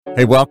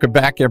Hey, welcome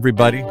back,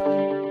 everybody.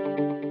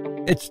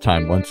 It's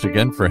time once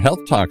again for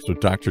Health Talks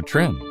with Dr.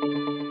 Trin.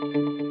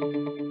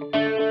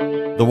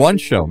 The one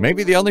show,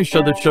 maybe the only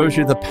show that shows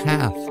you the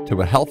path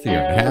to a healthier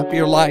and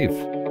happier life.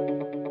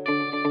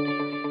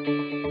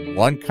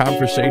 One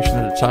conversation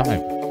at a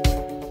time.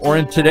 Or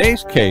in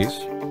today's case,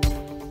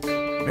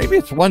 maybe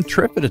it's one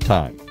trip at a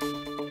time.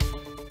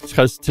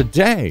 Because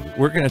today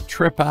we're going to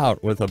trip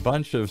out with a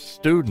bunch of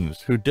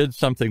students who did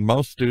something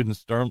most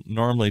students don't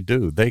normally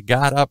do. They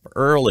got up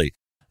early.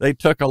 They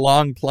took a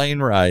long plane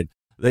ride.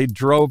 They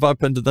drove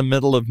up into the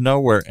middle of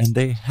nowhere and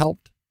they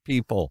helped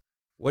people.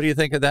 What do you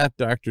think of that,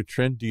 Dr.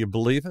 Trin? Do you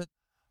believe it?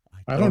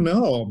 I don't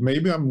know.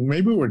 Maybe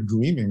we're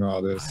dreaming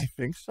all this. I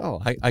think so.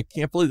 I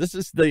can't believe this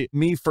is the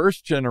me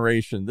first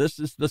generation. This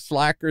is the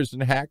slackers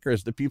and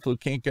hackers, the people who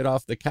can't get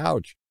off the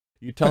couch.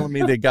 You telling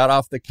me they got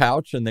off the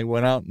couch and they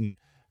went out and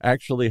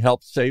actually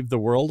helped save the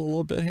world a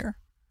little bit here?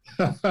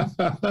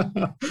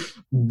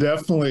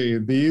 Definitely.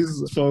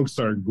 These folks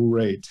are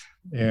great.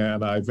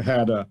 And I've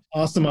had an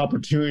awesome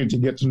opportunity to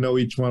get to know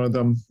each one of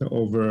them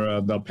over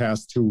the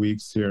past 2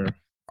 weeks here.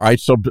 All right,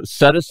 so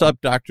set us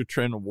up, Dr.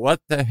 Trin. What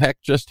the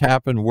heck just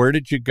happened? Where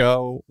did you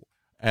go?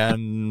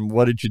 And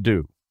what did you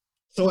do?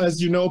 So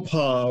as you know,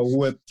 Pa,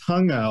 with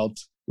Tongue Out,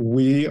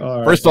 we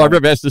are... First of all,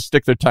 everybody has to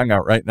stick their tongue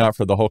out right now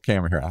for the whole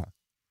camera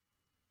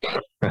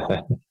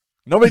here.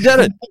 Nobody did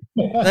it.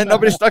 And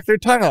nobody stuck their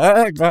tongue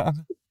out.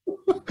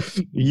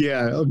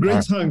 Yeah,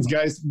 great tongues,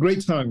 guys.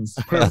 Great tongues.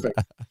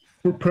 Perfect.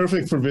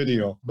 Perfect for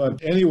video.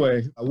 But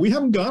anyway, we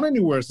haven't gone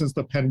anywhere since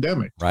the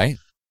pandemic. Right.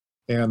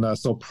 And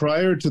so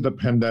prior to the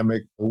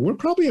pandemic, we're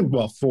probably in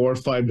about 4 or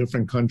 5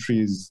 different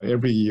countries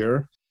every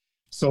year.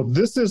 So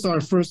this is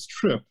our first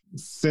trip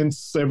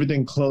since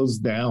everything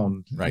closed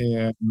down. Right.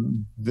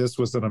 And this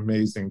was an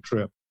amazing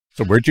trip.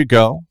 So where'd you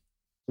go?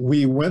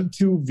 We went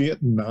to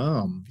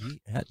Vietnam.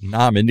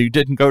 Vietnam. And you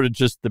didn't go to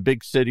just the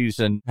big cities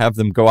and have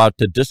them go out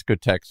to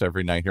discotheques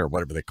every night here,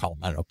 whatever they call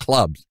them. I don't know,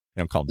 clubs.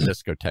 They don't call them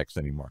discotheques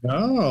anymore.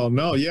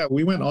 No. Yeah,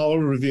 we went all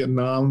over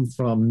Vietnam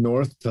from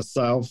north to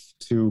south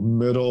to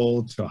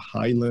middle to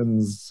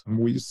highlands.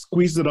 We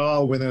squeezed it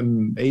all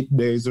within 8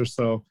 days or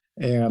so.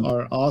 And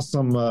our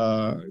awesome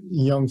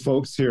young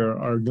folks here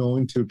are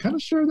going to kind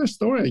of share their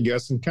story, I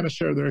guess, and kind of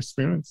share their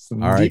experience.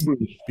 And all right.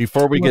 Debrief.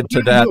 Before we get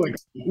to that,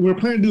 we're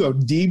planning to do a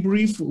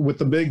debrief with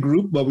the big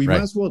group, but we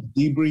might as well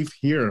debrief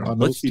here on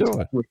Let's do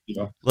it.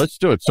 Let's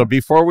do it. So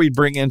before we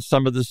bring in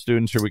some of the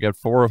students here, we got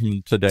 4 of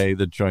them today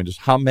that joined us.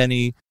 How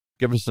many?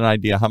 Give us an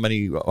idea. How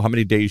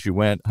many days you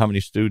went? How many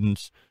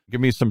students?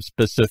 Give me some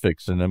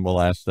specifics, and then we'll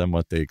ask them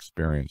what they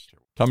experienced.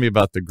 Tell me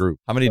about the group.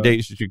 How many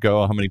days did you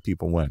go? How many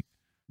people went?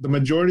 The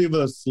majority of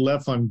us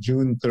left on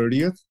June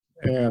 30th,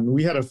 and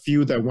we had a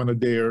few that went a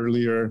day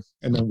earlier,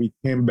 and then we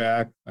came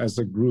back as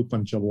a group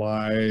on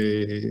July.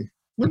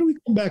 When did we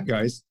come back,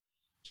 guys?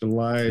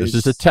 July. This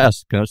is a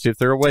test. Gonna see if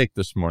they're awake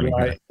this morning.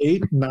 July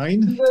 8,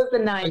 9? It was the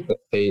 9th.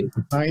 8.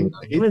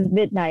 It was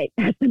midnight.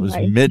 It was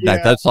midnight.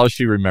 Yeah. That's all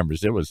she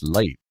remembers. It was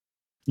late.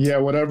 Yeah,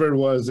 whatever it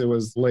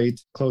was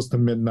late, close to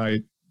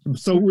midnight.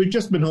 So we've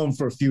just been home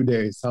for a few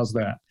days. How's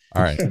that?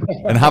 All right.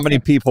 And how many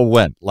people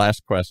went?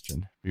 Last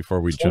question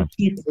before we jump.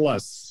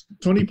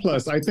 20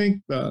 plus. I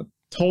think the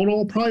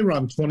total probably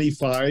around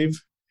 25.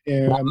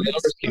 And the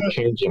numbers keep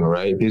changing,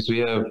 right? Because we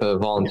have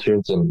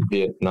volunteers in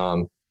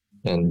Vietnam,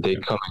 and they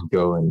come and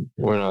go, and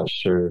we're not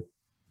sure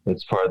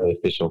it's part of the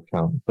official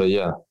count. But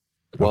yeah,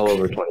 well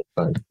over 25.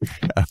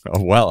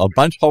 Well,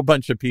 whole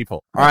bunch of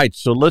people. All right,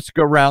 so let's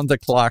go round the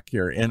clock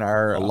here. In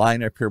our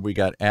lineup here, we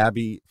got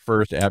Abby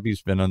first.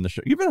 Abby's been on the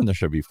show. You've been on the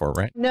show before,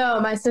 right? No,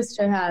 my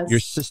sister has. Your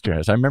sister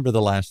has. I remember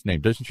the last name.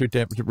 Doesn't your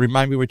dad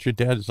remind me what your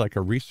dad is, like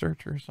a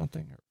researcher or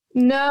something?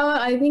 No,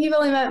 I think you've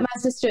only met my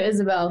sister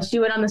Isabel. She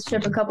went on this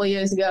trip a couple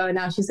years ago, and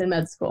now she's in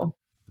med school.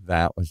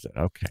 That was it.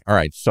 Okay. All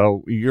right.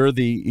 So you're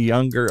the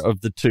younger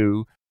of the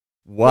two.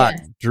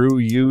 What drew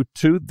you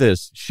to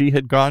this? She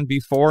had gone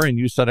before and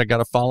you said, I got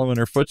to follow in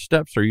her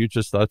footsteps, or you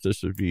just thought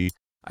this would be,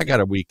 I got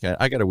a week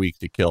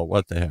to kill.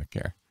 What the heck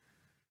here?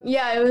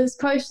 Yeah, it was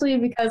partially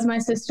because my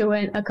sister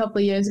went a couple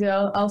of years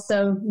ago.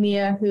 Also,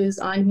 Mia, who's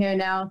on here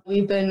now,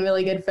 we've been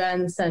really good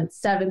friends since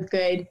 7th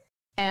grade,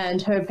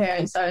 and her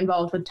parents are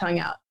involved with Tongue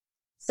Out.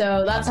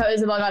 So that's how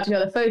Isabel got to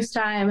go the first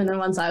time. And then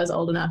once I was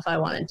old enough, I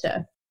wanted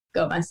to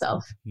go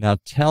myself. Now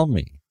tell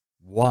me.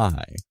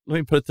 Why? Let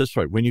me put it this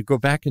way. When you go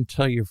back and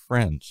tell your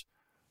friends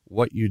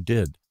what you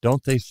did,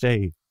 don't they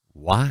say,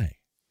 why?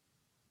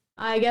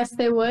 I guess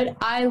they would.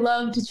 I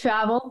love to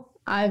travel.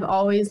 I've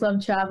always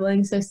loved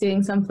traveling, so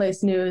seeing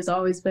someplace new has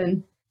always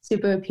been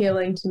super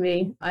appealing to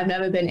me. I've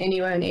never been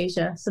anywhere in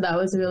Asia, so that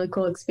was a really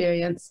cool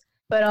experience.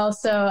 But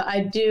also,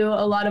 I do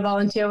a lot of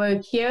volunteer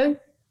work here,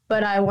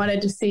 but I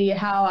wanted to see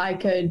how I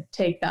could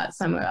take that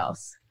somewhere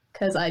else,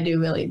 because I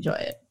do really enjoy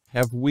it.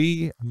 Have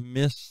we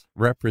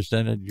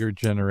misrepresented your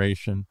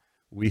generation?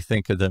 We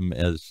think of them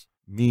as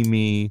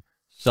me,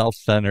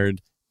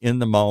 self-centered, in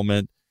the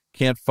moment,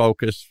 can't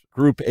focus,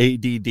 group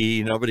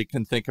ADD, nobody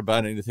can think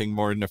about anything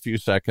more than a few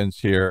seconds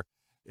here.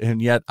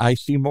 And yet I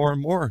see more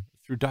and more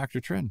through Dr.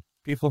 Trin.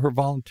 People who are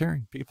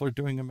volunteering, people are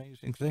doing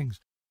amazing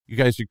things. you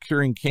guys are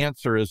curing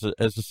cancer as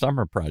a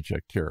summer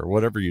project here, or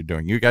whatever you're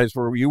doing.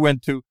 You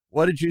went to,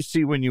 what did you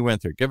see when you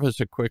went there? Give us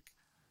a quick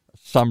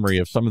summary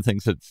of some of the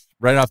things that's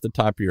right off the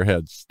top of your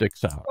head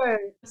sticks out. Sure.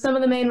 Some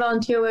of the main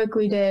volunteer work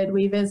we did,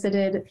 we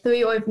visited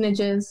 3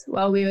 orphanages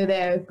while we were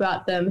there,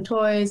 brought them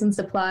toys and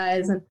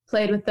supplies and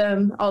played with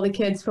them, all the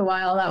kids for a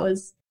while. That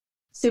was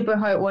super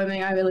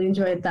heartwarming. I really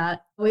enjoyed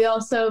that. We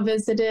also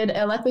visited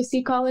a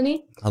leprosy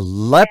colony. A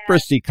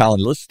leprosy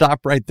colony. Let's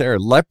stop right there.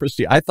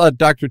 Leprosy. I thought,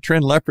 Dr.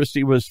 Trin,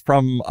 leprosy was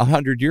from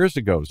 100 years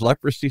ago. Is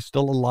leprosy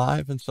still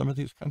alive in some of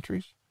these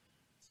countries?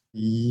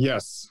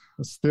 Yes,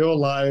 still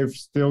alive,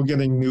 still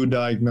getting new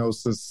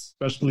diagnoses,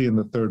 especially in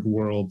the third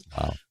world,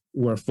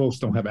 where folks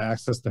don't have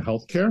access to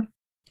healthcare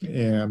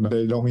and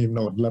they don't even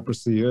know what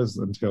leprosy is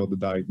until the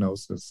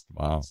diagnosis.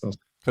 Wow.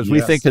 Because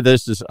we think of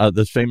this as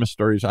the famous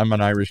stories. I'm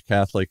an Irish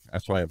Catholic.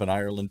 That's why I have an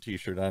Ireland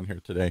T-shirt on here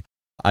today.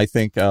 I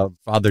think of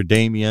Father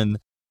Damien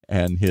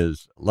and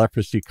his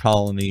leprosy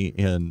colony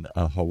in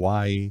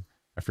Hawaii.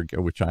 I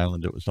forget which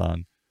island it was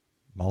on.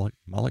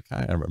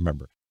 Molokai? I don't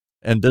remember.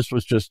 And this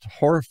was just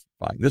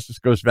horrifying. This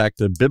goes back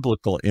to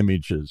biblical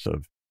images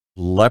of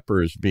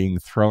lepers being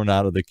thrown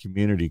out of the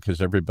community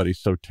because everybody's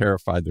so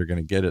terrified they're going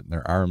to get it in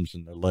their arms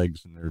and their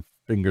legs and their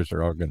fingers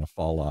are all going to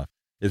fall off.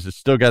 Is it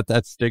still got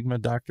that stigma,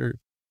 Dr.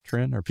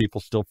 Trin? Are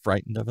people still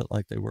frightened of it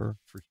like they were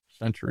for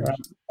centuries?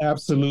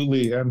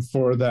 Absolutely. And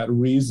for that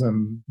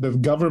reason, the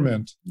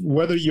government,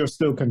 whether you're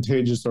still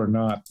contagious or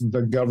not,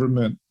 the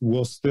government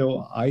will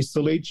still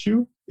isolate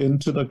you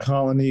into the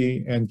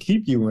colony and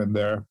keep you in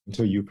there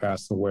until you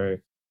pass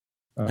away.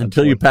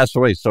 Until you pass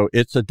away. So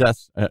it's a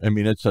death. I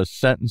mean, it's a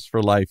sentence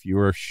for life. You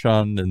are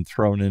shunned and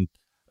thrown in,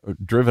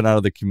 driven out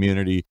of the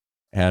community,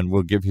 and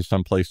we'll give you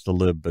some place to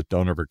live, but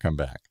don't ever come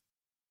back.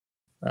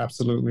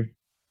 Absolutely.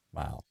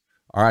 Wow.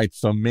 All right.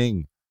 So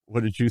Ming,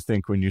 what did you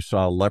think when you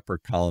saw a leper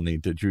colony?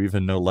 Did you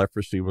even know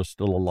leprosy was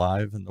still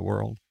alive in the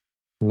world?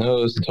 No,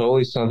 it was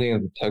totally something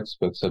in the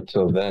textbooks up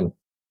till then.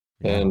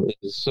 And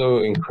it's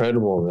so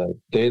incredible that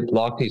they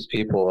lock these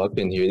people up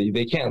in here.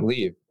 They can't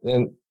leave.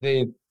 And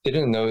they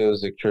didn't know it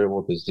was a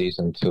curable disease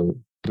until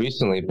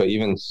recently. But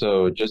even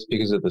so, just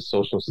because of the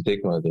social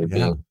stigma, they're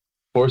being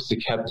forced to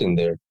kept in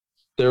there.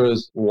 There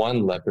was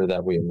one leper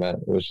that we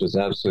met, which was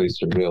absolutely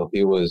surreal.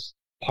 He was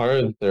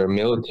part of their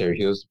military.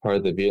 He was part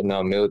of the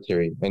Vietnam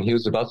military, and he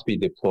was about to be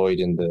deployed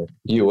in the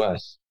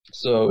U.S.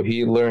 So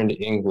he learned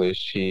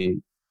English.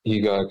 He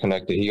got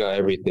connected. He got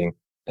everything.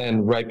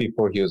 And right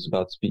before he was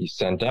about to be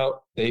sent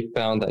out, they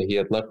found that he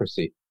had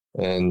leprosy.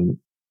 And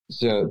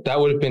so that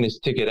would have been his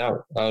ticket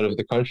out of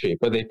the country.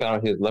 But they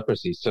found his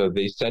leprosy. So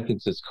they sent him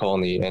to this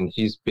colony, and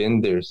he's been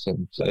there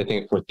since, I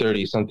think, for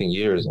 30-something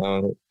years.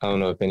 I don't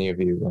know if any of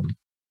you...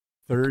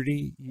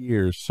 30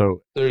 years.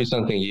 So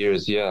 30-something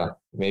years, yeah.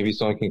 Maybe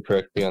someone can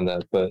correct me on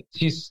that. But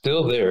he's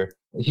still there.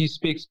 He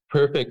speaks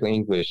perfect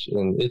English.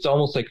 And it's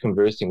almost like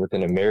conversing with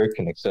an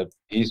American, except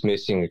he's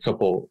missing a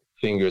couple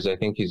fingers. I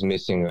think he's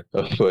missing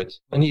a foot.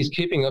 And he's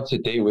keeping up to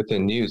date with the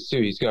news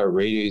too. He's got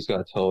radio, he's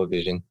got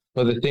television.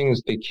 But the thing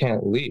is, they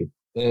can't leave.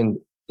 And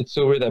it's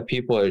so weird that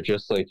people are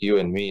just like you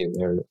and me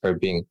and are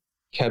being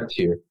kept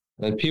here.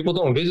 And people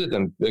don't visit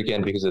them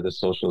again because of the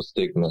social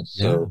stigma.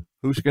 So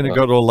who's going to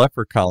go to a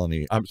leper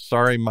colony? I'm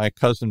sorry, my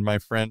cousin, my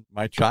friend,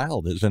 my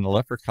child is in a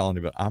leper colony,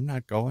 but I'm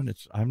not going.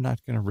 I'm not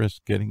going to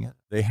risk getting it.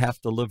 They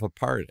have to live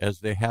apart, as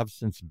they have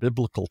since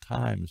biblical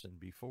times and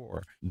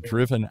before,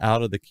 driven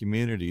out of the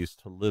communities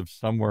to live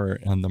somewhere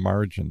on the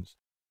margins.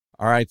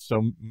 All right,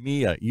 so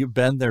Mia, you've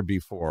been there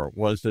before.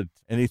 Was it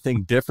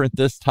anything different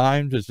this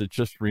time? Does it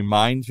just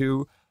remind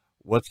you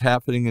what's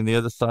happening in the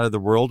other side of the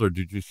world, or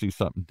did you see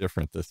something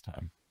different this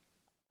time?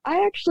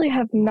 I actually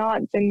have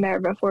not been there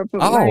before.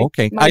 But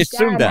okay. My I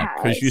assume that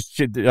has.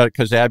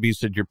 because Abby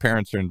said your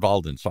parents are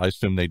involved in, so I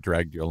assume they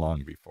dragged you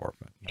along before.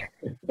 But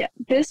no. Yeah,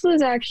 this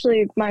was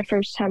actually my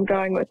first time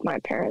going with my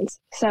parents,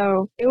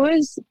 so it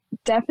was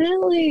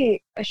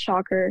definitely a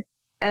shocker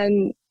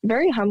and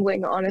very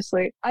humbling.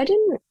 Honestly, I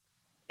didn't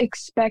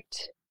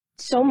expect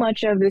so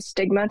much of the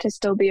stigma to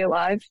still be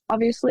alive,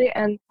 obviously,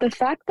 and the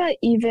fact that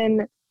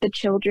even the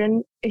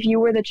children, if you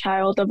were the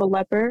child of a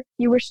leper,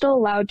 you were still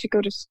allowed to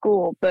go to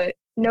school, but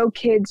no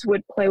kids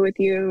would play with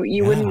you.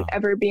 You wouldn't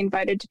ever be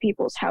invited to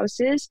people's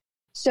houses.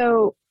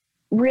 So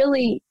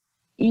really,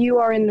 you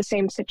are in the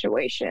same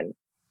situation.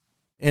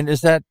 And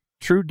is that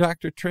true,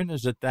 Dr. Trin?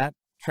 Is it that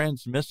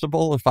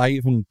transmissible if I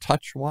even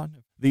touch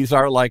one? These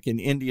are like in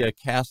India, a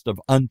caste of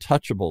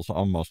untouchables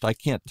almost. I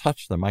can't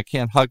touch them. I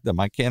can't hug them.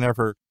 I can't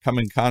ever come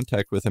in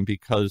contact with them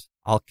because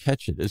I'll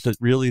catch it. Is it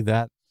really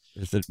that?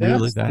 Is it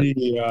really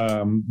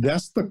that?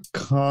 That's the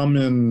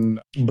common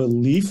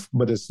belief,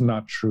 but it's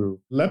not true.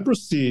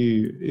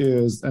 Leprosy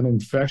is an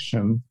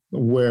infection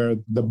where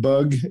the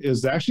bug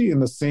is actually in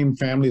the same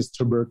family as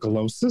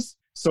tuberculosis.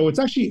 So it's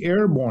actually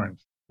airborne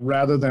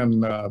rather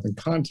than the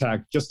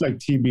contact, just like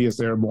TB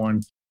is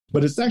airborne.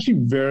 But it's actually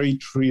very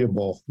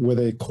treatable with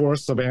a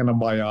course of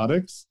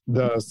antibiotics.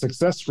 The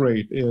success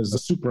rate is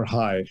super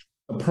high.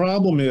 The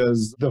problem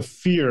is the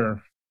fear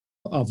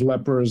of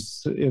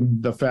lepers in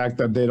the fact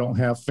that they don't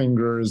have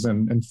fingers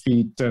and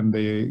feet, and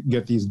they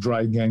get these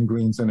dry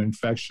gangrenes and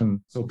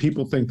infection. So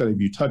people think that if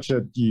you touch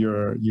it,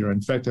 you're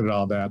infected and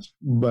all that.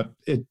 But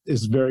it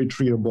is very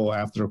treatable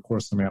after a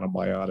course of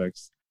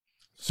antibiotics.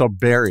 So,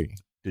 Berrie,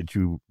 did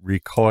you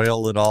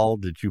recoil at all?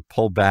 Did you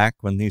pull back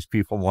when these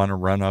people want to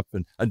run up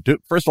and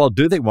first of all,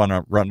 do they want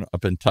to run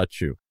up and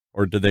touch you,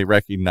 or do they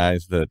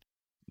recognize that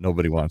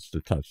nobody wants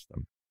to touch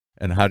them?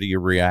 And how do you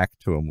react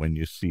to them when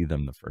you see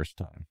them the first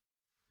time?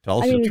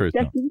 Tell us the truth.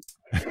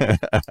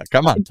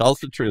 Come on, tell us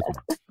the truth.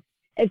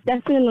 It's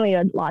definitely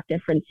a lot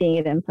different seeing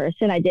it in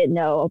person. I didn't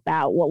know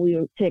about what we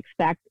were to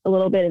expect a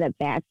little bit in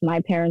advance.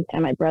 My parents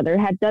and my brother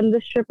had done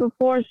this trip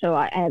before, so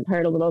I had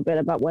heard a little bit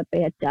about what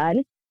they had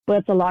done. But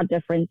it's a lot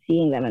different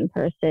seeing them in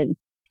person.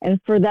 And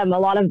for them, a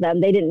lot of them,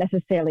 they didn't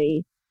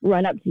necessarily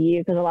run up to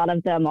you because a lot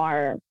of them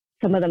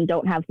some of them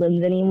don't have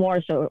limbs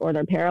anymore, or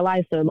they're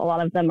paralyzed. So a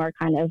lot of them are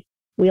kind of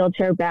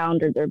wheelchair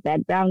bound or they're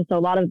bed bound. So a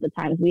lot of the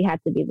times we had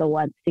to be the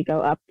ones to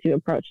go up to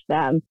approach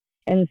them.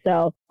 And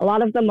so a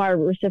lot of them are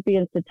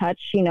recipients to touch.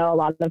 A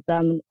lot of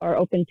them are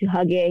open to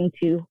hugging,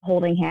 to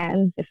holding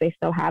hands if they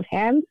still have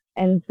hands.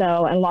 And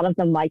a lot of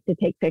them like to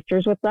take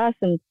pictures with us,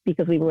 and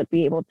because we would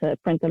be able to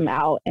print them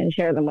out and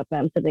share them with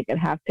them so they could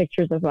have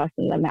pictures of us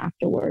and them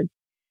afterwards.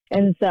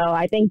 And so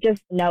I think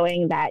just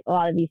knowing that a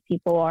lot of these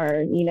people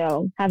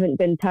haven't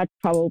been touched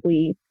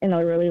probably in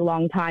a really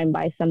long time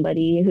by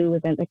somebody who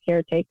isn't a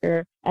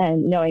caretaker,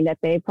 and knowing that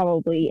they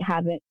probably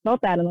haven't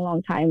felt that in a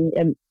long time,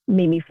 it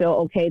made me feel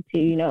okay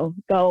to,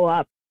 go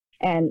up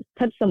and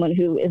touch someone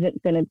who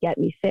isn't going to get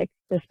me sick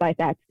despite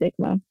that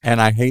stigma.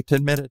 And I hate to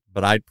admit it,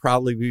 but I'd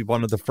probably be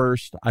one of the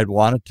first I'd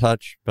want to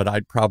touch, but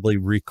I'd probably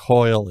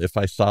recoil if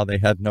I saw they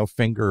had no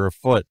finger or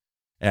foot.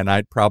 And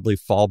I'd probably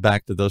fall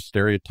back to those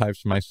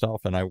stereotypes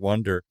myself. And I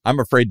wonder, I'm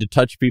afraid to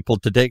touch people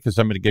today because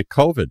I'm going to get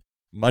COVID,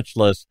 much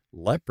less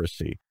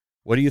leprosy.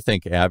 What do you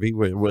think, Abby?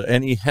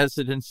 Any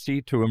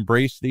hesitancy to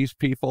embrace these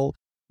people?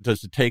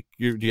 Does it take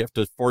you, do you have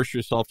to force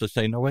yourself to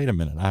say, no, wait a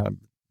minute,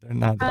 they're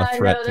not a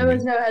threat no, to me? there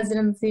was no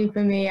hesitancy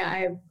for me.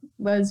 I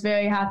was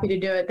very happy to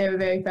do it. They were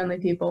very friendly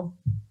people.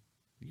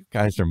 You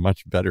guys are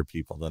much better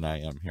people than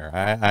I am here.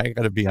 I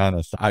got to be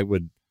honest. I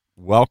would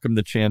welcome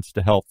the chance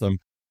to help them.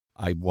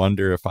 I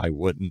wonder if I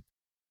wouldn't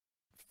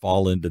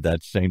fall into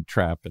that same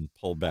trap and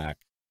pull back.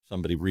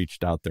 Somebody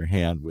reached out their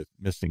hand with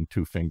missing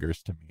 2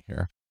 fingers to me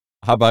here.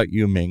 How about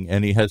you, Ming?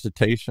 Any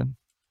hesitation?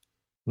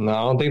 No,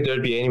 I don't think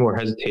there'd be any more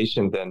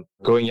hesitation than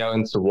going out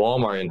into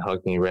Walmart and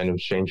hugging a random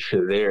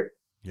stranger there.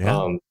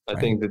 Yeah, I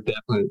think the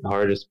definitely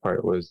hardest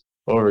part was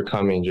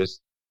overcoming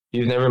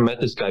you've never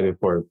met this guy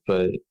before,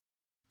 but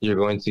you're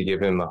going to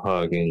give him a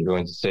hug and you're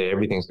going to say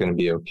everything's going to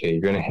be okay.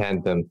 You're going to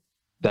hand them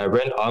that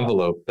red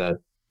envelope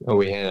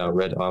we hand out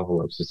red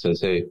envelopes. It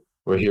says, hey,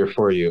 we're here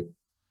for you.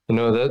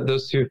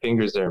 Those 2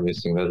 fingers that are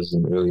missing, that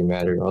doesn't really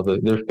matter.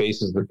 Their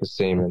faces look the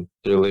same and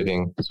they're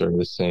living sort of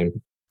the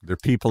same. They're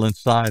people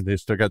inside. They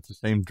still got the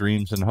same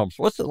dreams and hopes.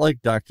 What's it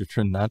like, Dr.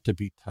 Trin, not to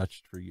be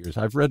touched for years?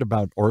 I've read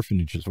about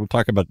orphanages. We'll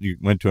talk about, you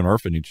went to an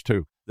orphanage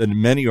too. That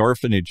in many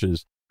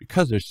orphanages,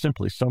 because there's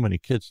simply so many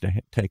kids to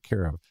take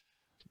care of,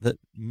 that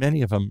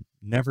many of them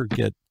never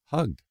get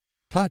hugged,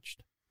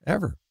 touched,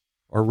 ever,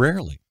 or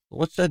rarely.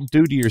 What's that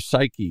do to your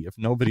psyche if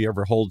nobody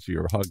ever holds you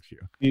or hugs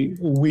you?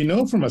 We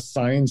know from a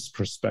science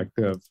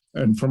perspective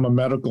and from a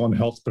medical and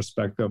health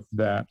perspective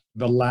that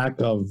the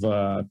lack of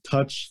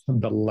touch,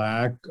 the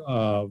lack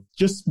of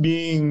just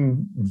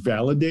being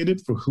validated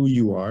for who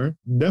you are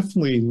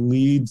definitely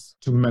leads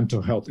to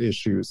mental health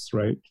issues,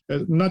 right?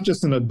 Not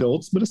just in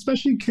adults, but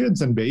especially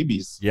kids and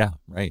babies. Yeah,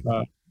 right.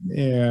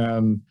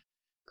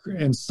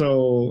 And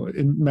so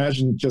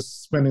imagine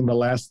just spending the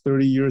last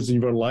 30 years of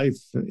your life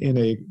in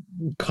a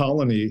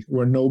colony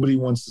where nobody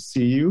wants to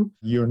see you.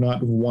 You're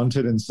not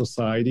wanted in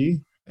society.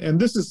 And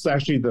this is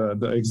actually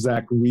the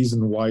exact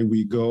reason why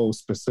we go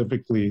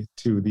specifically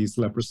to these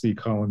leprosy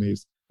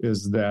colonies,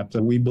 is that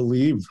we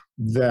believe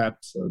that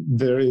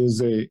there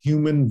is a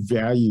human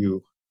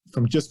value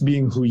from just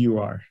being who you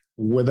are,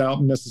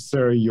 without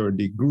necessarily your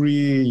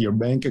degree, your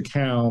bank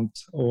account,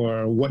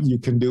 or what you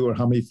can do or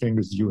how many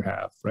fingers you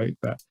have, right?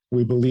 That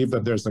we believe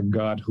that there's a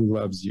God who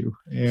loves you.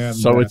 And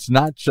so it's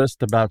not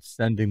just about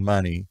sending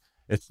money.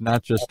 It's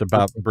not just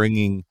about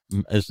bringing,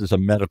 this is a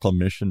medical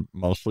mission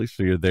mostly.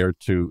 So you're there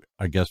to,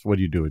 I guess, what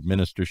do you do?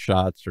 Administer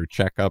shots or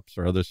checkups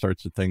or other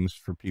sorts of things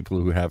for people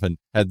who haven't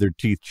had their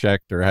teeth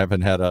checked or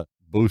haven't had a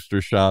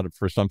booster shot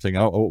for something.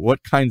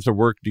 What kinds of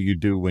work do you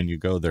do when you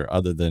go there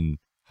other than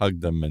hug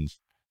them? And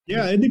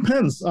yeah, it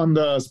depends on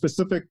the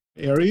specific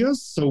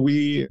areas. So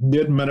we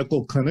did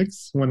medical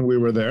clinics when we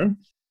were there.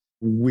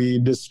 We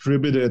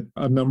distributed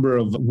a number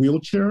of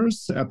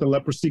wheelchairs at the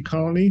leprosy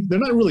colony. They're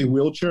not really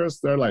wheelchairs.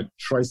 They're like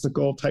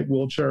tricycle type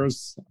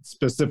wheelchairs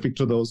specific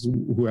to those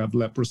who have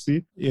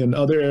leprosy. In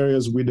other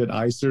areas, we did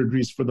eye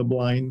surgeries for the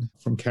blind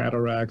from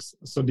cataracts.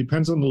 So it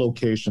depends on the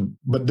location.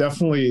 But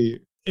definitely,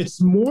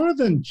 it's more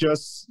than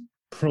just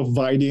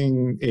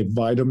providing a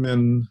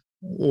vitamin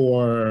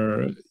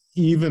or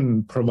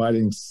even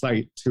providing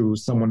sight to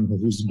someone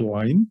who's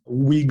blind.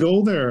 We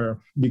go there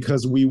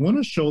because we want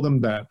to show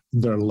them that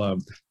they're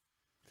loved.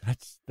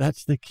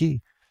 That's the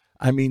key.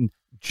 I mean,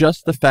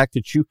 just the fact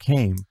that you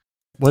came,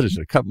 what is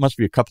it? Must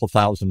be a couple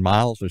thousand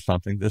miles or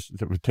something.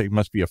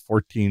 Must be a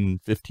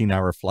 14,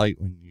 15-hour flight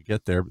when you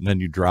get there. And then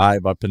you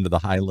drive up into the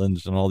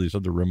highlands and all these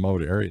other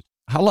remote areas.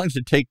 How long does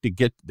it take to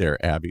get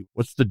there, Abby?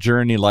 What's the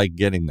journey like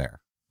getting there?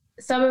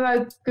 Some of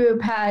our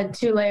group had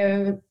 2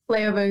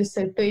 layovers,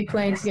 so 3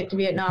 planes to get to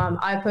Vietnam.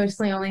 I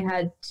personally only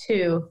had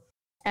 2.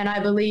 And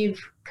I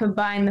believe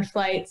combined the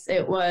flights,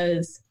 it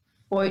was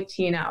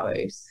 14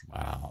 hours.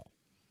 Wow.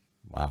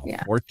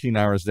 Yeah. 14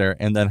 hours there.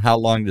 And then how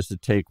long does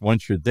it take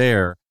once you're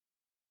there?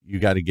 You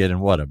got to get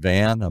in what, a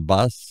van, a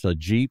bus, a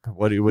Jeep?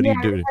 What do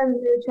you do? We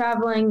were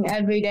traveling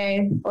every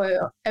day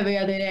or every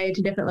other day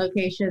to different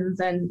locations.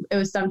 And it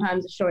was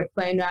sometimes a short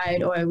plane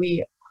ride, or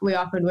we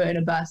often were in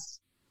a bus,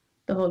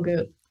 the whole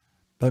group.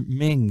 But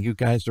Ming, you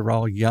guys are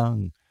all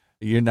young.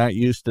 You're not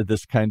used to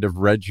this kind of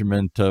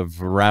regiment of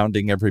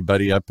rounding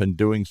everybody up and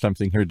doing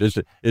something here.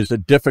 Is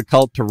it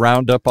difficult to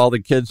round up all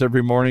the kids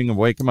every morning and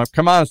wake them up?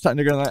 Come on, it's time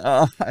to go.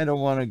 Oh, I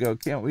don't want to go.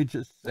 Can't we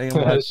just say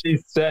She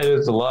said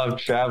it's a lot of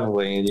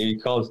traveling, and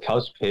you called it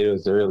couch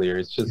potatoes earlier.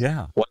 It's just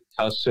one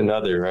couch to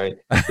another, right?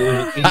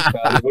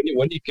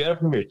 When you get up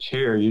from your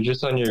chair, you're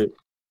just on your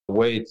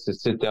way to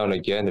sit down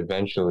again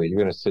eventually. You're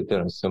going to sit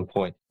down at some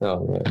point.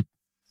 Oh, man.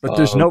 But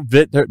there's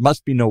there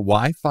must be no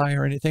Wi-Fi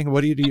or anything.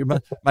 What do you do?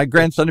 My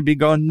grandson would be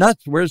going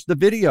nuts. Where's the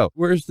video?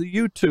 Where's the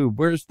YouTube?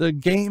 Where's the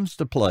games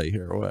to play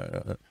here?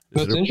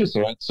 That's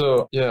interesting, right?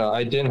 So,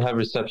 I didn't have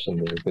reception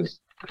there because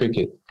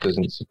cricket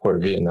doesn't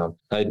support Vietnam.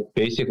 I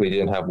basically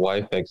didn't have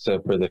Wi-Fi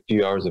except for the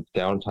few hours of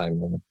downtime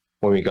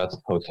when we got to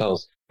the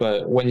hotels.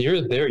 But when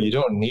you're there, you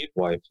don't need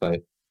Wi-Fi.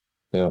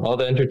 All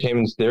the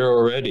entertainment's there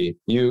already.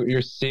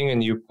 You're seeing a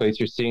new place,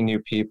 you're seeing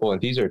new people,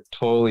 and these are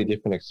totally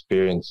different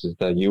experiences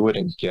that you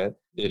wouldn't get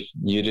if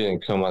you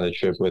didn't come on the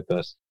trip with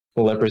us.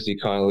 A leprosy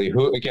colony,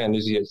 who, again,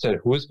 as you said,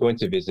 who's going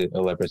to visit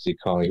a leprosy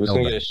colony? Who's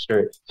going to get a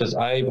shirt? Says,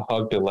 I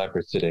hugged a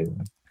leper today.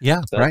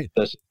 Yeah, right.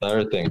 That's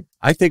another thing.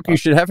 I think you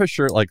should have a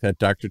shirt like that,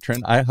 Dr.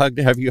 Trent.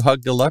 Have you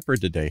hugged a leper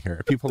today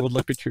here? People would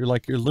look at you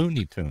like you're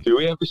Looney Tunes. Do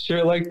we have a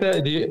shirt like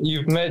that?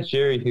 You've met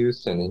Jerry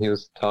Houston, and he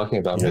was talking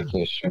about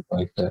making a shirt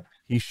like that.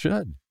 He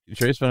should.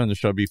 Jerry's been on the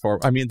show before.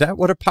 I mean,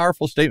 what a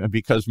powerful statement,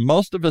 because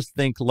most of us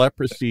think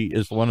leprosy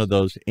is one of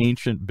those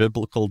ancient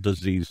biblical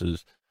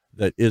diseases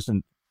that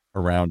isn't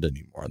around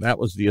anymore. That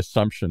was the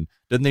assumption.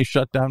 Didn't they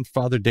shut down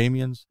Father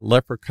Damien's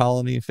leper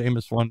colony,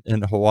 famous one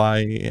in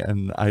Hawaii?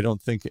 And I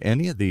don't think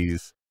any of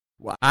these,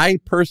 I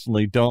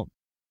personally don't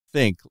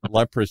think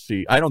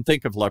leprosy, I don't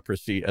think of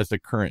leprosy as a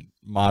current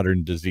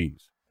modern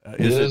disease.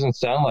 It doesn't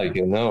sound like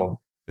it,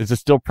 no. Is it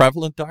still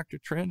prevalent, Dr.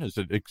 Trent? Is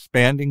it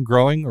expanding,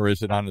 growing, or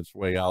is it on its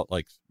way out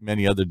like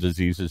many other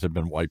diseases have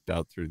been wiped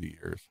out through the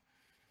years?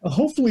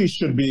 Hopefully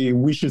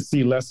we should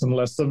see less and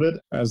less of it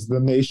as the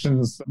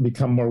nations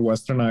become more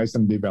westernized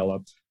and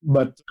developed.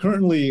 But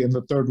currently in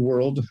the third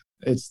world,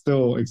 it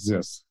still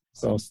exists.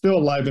 So still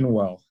alive and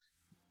well.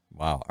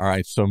 Wow. All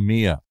right. So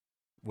Mia,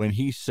 when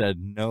he said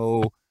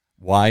no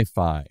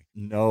Wi-Fi,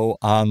 no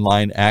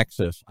online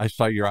access, I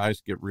saw your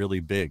eyes get really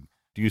big.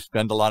 Do you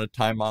spend a lot of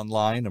time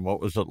online, and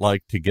what was it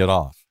like to get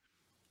off?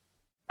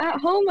 At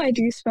home, I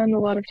do spend a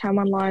lot of time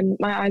online.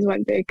 My eyes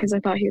went big because I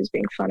thought he was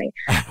being funny.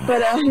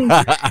 But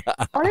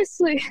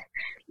honestly,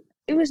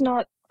 it was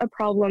not a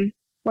problem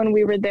when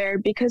we were there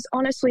because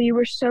honestly, you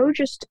were so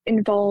just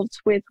involved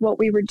with what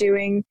we were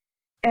doing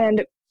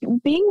and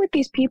being with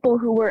these people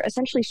who were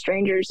essentially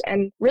strangers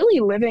and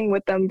really living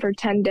with them for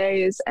 10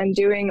 days and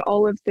doing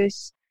all of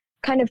this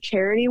kind of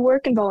charity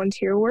work and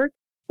volunteer work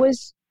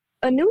was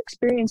a new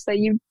experience that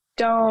you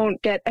don't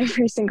get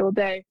every single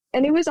day.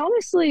 And it was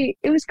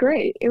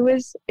great. It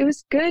was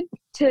good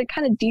to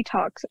kind of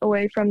detox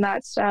away from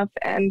that stuff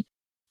and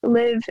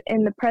live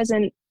in the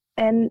present.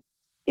 And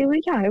it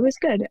was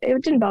good.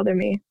 It didn't bother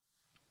me.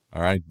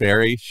 All right,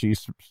 Berrie,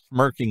 she's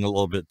smirking a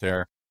little bit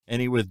there.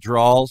 Any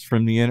withdrawals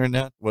from the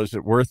internet? Was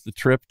it worth the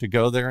trip to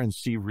go there and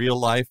see real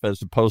life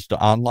as opposed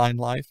to online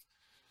life?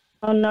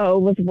 Oh, no, it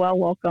was well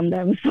welcomed.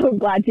 I'm so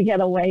glad to get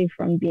away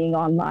from being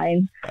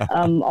online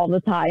all the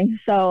time.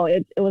 So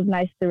it was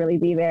nice to really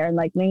be there. And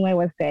like Ming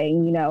was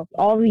saying,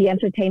 all the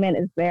entertainment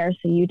is there,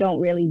 so you don't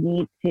really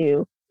need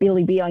to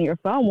really be on your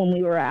phone when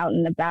we were out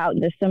and about.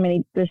 There's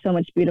so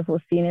much beautiful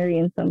scenery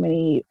and so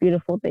many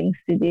beautiful things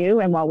to do.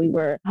 And while we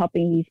were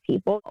helping these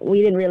people, we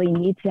didn't really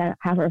need to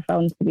have our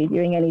phones to be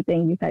doing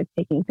anything besides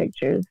taking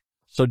pictures.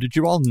 So did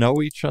you all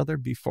know each other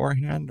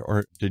beforehand,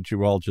 or did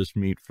you all just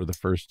meet for the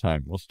first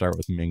time? We'll start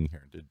with Ming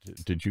here.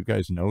 Did you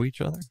guys know each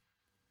other?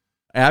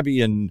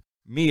 Abby and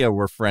Mia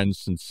were friends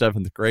since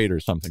 7th grade or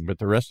something, but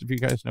the rest of you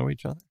guys know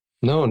each other?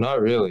 No,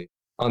 not really.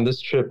 On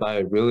this trip, I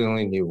really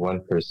only knew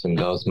one person.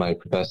 That was my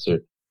professor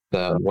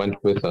that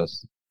went with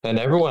us. And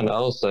everyone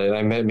else,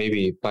 I met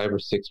maybe 5 or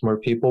 6 more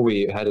people.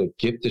 We had a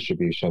gift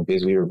distribution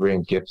because we were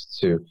bringing gifts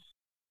to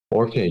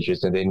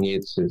orphanages and they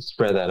needed to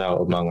spread that out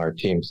among our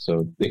teams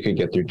so they could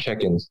get through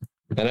check-ins.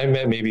 And I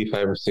met maybe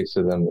 5 or 6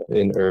 of them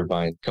in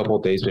Irvine a couple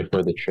of days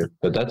before the trip,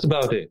 but that's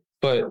about it.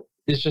 But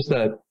it's just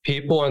that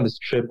people on this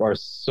trip are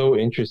so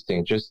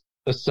interesting. Just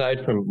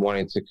aside from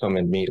wanting to come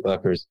and meet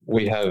lepers,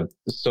 we have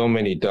so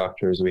many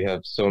doctors. We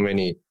have so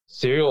many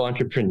serial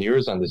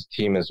entrepreneurs on this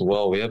team as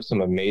well. We have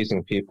some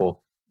amazing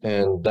people,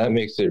 and that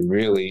makes it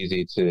really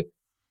easy to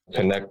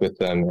connect with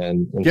them.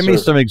 And give me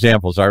some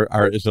examples.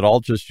 Is it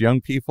all just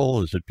young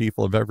people? Is it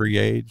people of every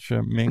age?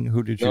 Ming,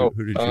 who did you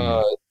meet?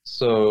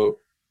 So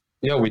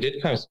yeah, we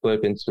did kind of split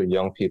up into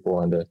young people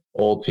and the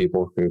old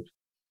people group.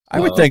 I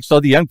would think so.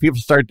 The young people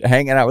start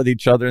hanging out with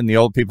each other, and the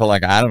old people are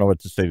like, I don't know what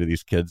to say to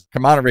these kids.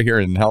 Come on over here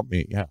and help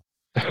me. Yeah.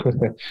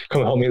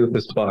 Come help me with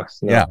this box.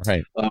 No. Yeah,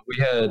 right. We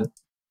had,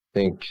 I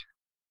think,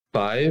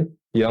 5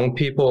 young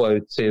people. I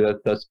would say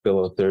that's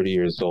below 30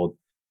 years old.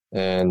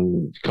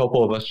 And a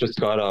couple of us just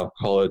got out of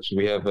college.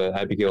 We have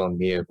Abigail and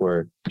Mia who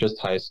are just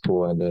high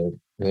school, and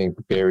I think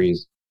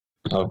Berrie's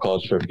out of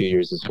college for a few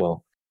years as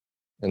well.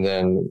 And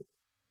then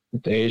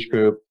the age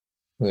group,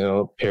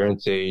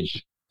 parents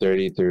age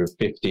 30 through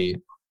 50.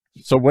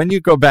 So when you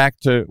go back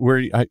to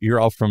where you're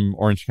all from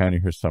Orange County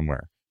here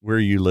somewhere, where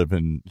you live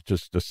in,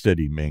 just a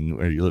city, Ming,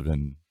 where you live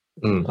in?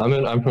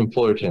 I'm from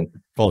Fullerton.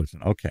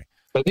 Fullerton, okay.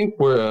 I think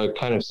we're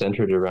kind of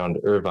centered around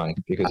Irvine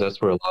because that's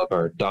where a lot of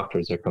our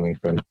doctors are coming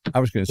from. I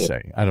was going to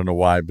say, I don't know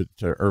why, but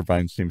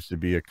Irvine seems to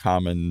be a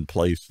common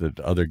place that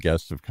other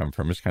guests have come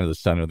from. It's kind of the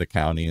center of the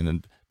county, and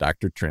then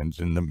Dr. Trent's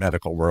in the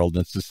medical world.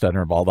 And it's the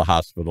center of all the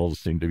hospitals.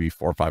 Seem to be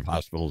 4 or 5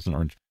 hospitals in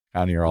Orange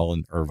County are all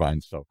in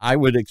Irvine. So I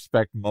would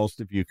expect most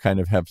of you kind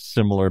of have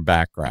similar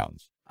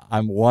backgrounds.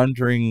 I'm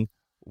wondering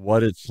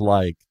what it's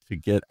like to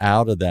get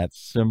out of that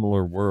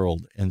similar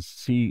world and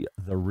see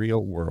the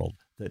real world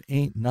that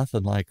ain't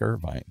nothing like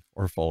Irvine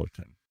or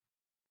Fullerton.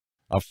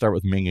 I'll start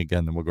with Ming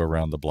again, then we'll go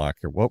around the block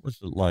here. What was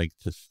it like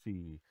to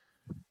see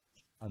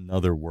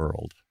another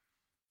world?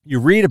 You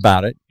read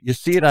about it, you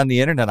see it on the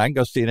internet. I can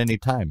go see it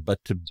anytime, but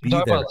to be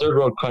talk there. About third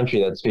world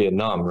country, that's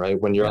Vietnam, right?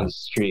 When you're on the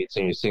streets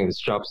and you're seeing the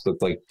shops look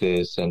like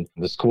this and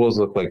the schools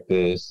look like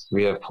this.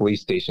 We have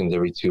police stations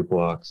every 2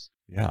 blocks.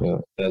 Yeah.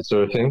 That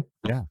sort of thing.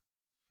 Yeah.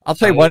 I'll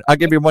tell you what, I'll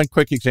give you one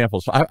quick example.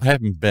 So I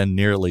haven't been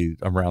nearly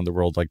around the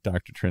world like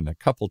Dr. Trent. A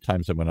couple of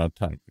times I went out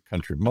of the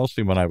country,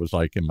 mostly when I was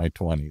like in my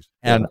 20s.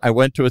 And I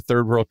went to a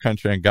third world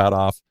country and got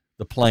off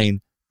the plane,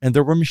 and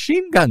there were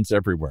machine guns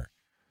everywhere.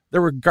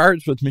 There were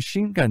guards with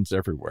machine guns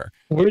everywhere.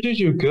 Where did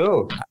you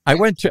go? I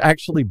went to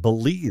actually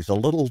Belize, a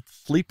little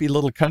sleepy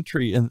little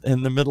country in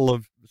the middle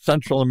of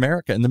Central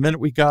America. And the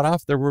minute we got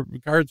off, there were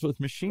guards with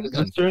machine guns.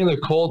 Is this during the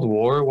Cold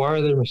War? Why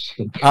are there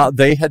machine guns?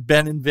 They had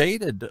been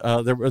invaded.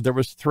 There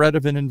was threat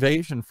of an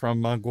invasion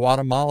from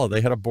Guatemala. They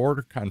had a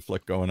border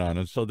conflict going on.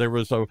 And so there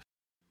was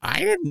I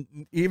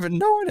didn't even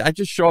know it. I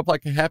just show up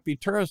like a happy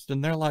tourist,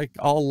 and they're like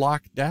all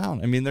locked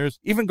down. I mean, there's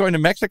even going to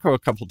Mexico a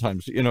couple of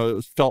times,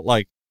 it felt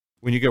like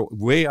when you get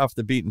way off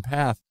the beaten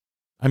path.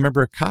 I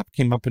remember a cop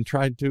came up and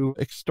tried to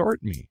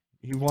extort me.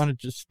 He wanted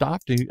to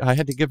stop. I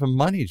had to give him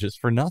money just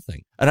for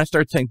nothing. And I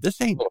started saying, this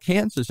ain't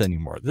Kansas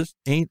anymore. This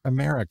ain't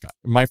America.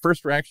 My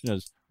first reaction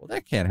is, well,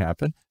 that can't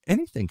happen.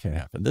 Anything can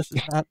happen. This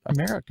is not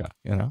America,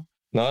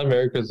 Not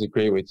America is a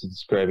great way to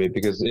describe it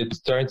because it's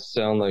starting to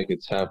sound like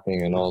it's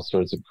happening in all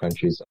sorts of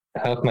countries.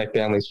 Half my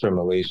family's from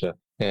Malaysia,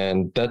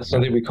 and that's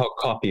something we call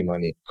copy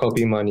money.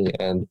 Copy money,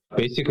 and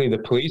basically the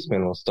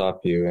policeman will stop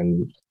you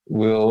and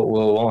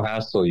won't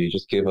hassle you.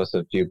 Just give us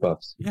a few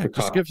bucks. Yeah,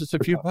 just give us a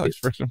few bucks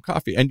for some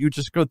coffee. And you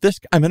just go,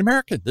 I'm an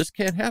American. This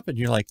can't happen.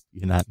 You're like,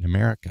 you're not in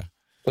America.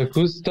 Like,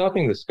 who's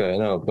stopping this guy?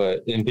 No,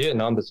 but in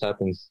Vietnam, this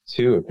happens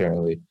too,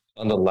 apparently.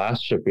 On the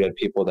last trip, we had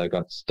people that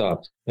got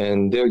stopped,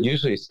 and they'll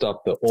usually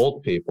stop the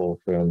old people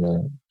for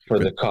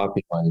the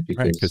copy money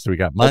because we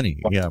got money.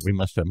 Yeah, we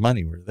must have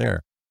money. We're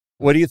there.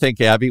 What do you think,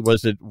 Abby?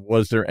 Was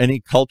there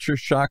any culture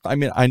shock? I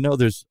mean, I know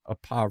there's a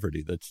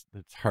poverty that's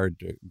hard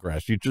to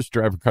grasp. You just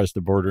drive across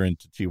the border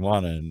into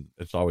Tijuana, and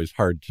it's always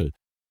hard to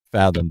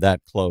fathom that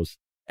close.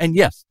 And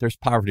yes, there's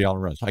poverty all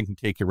around. So I can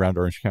take you around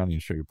Orange County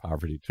and show you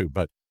poverty too.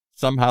 But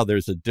somehow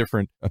there's a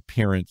different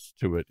appearance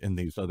to it in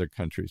these other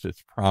countries.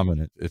 It's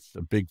prominent. It's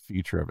a big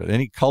feature of it.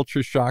 Any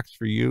culture shocks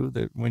for you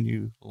that when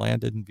you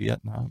landed in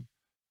Vietnam?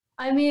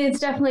 I mean,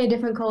 it's definitely a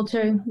different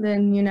culture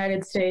than the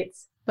United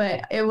States.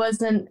 But it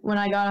wasn't, when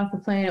I got off the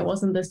plane, it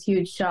wasn't this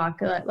huge shock.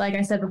 Like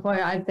I said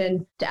before, I've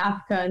been to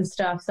Africa and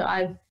stuff, so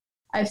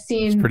I've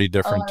seen. It's pretty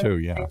different too,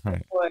 yeah.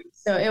 Right.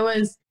 So it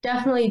was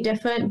definitely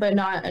different, but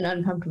not an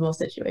uncomfortable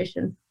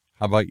situation.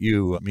 How about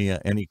you,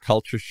 Mia? Any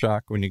culture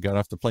shock when you got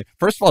off the plane?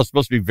 First of all, it's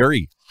supposed to be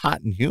very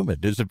hot and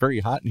humid. Is it very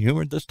hot and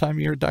humid this time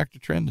of year, Dr.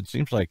 Trent? It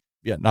seems like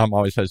Vietnam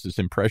always has this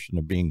impression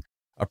of being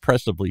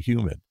oppressively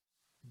humid.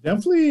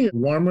 Definitely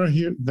warmer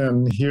here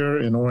than here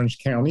in Orange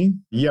County.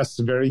 Yes,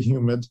 very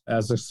humid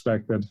as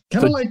expected.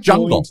 Kind of like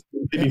jungle.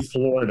 Maybe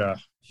Florida,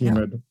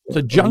 humid. Yeah. It's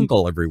a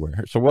jungle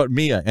everywhere. So what,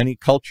 Mia, any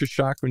culture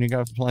shock when you got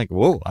off the plane?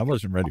 Whoa, I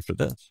wasn't ready for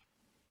this.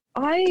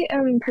 I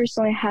am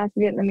personally half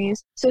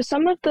Vietnamese, so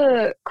some of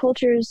the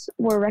cultures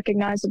were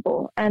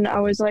recognizable, and I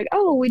was like,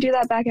 oh, we do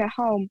that back at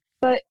home,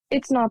 but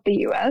it's not the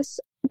U.S.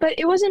 But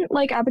it wasn't,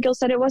 like Abigail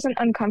said, it wasn't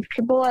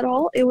uncomfortable at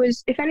all. It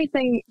was, if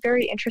anything,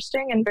 very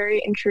interesting and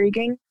very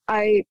intriguing.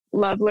 I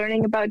love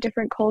learning about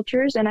different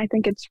cultures, and I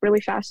think it's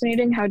really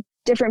fascinating how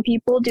different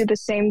people do the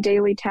same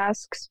daily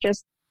tasks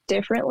just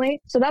differently.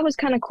 So that was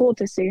kind of cool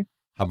to see.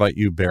 How about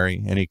you,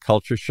 Berrie? Any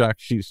culture shock?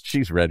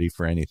 She's ready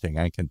for anything,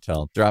 I can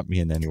tell. Drop me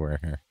in anywhere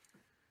here.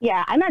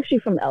 Yeah, I'm actually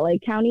from LA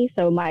County,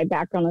 so my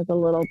background is a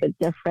little bit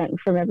different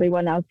from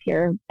everyone else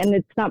here. And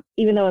it's not,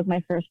 even though it's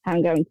my first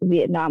time going to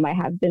Vietnam, I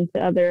have been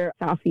to other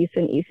Southeast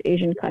and East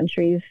Asian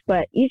countries,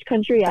 but each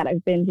country that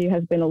I've been to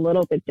has been a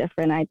little bit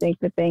different. I think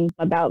the thing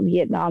about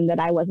Vietnam that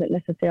I wasn't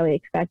necessarily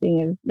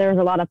expecting is there's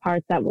a lot of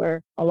parts that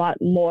were a lot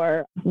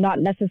more, not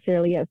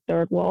necessarily as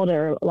third world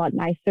or a lot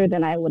nicer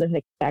than I would have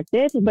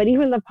expected. But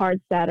even the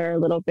parts that are a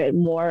little bit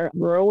more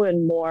rural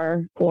and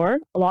more poor,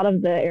 a lot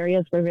of the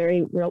areas were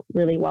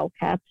really well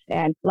kept.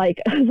 And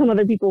like some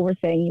other people were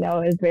saying,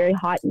 it's very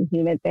hot and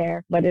humid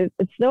there, but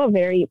it's still a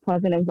very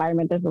pleasant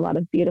environment. There's a lot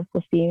of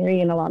beautiful scenery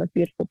and a lot of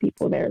beautiful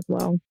people there as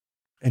well.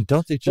 And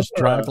don't they just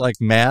drive like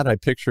mad? I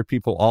picture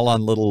people all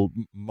on little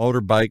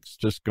motorbikes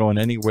just going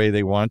any way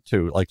they want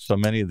to, like so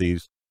many of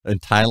these in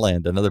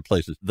Thailand and other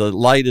places. The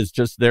light is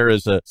just there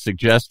as a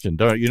suggestion.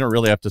 You don't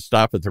really have to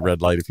stop at the red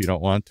light if you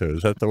don't want to.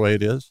 Is that the way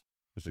it is?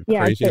 Is it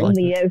crazy? It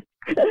certainly like is.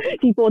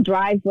 People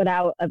drive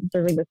without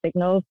observing the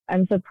signals.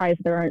 I'm surprised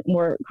there aren't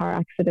more car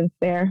accidents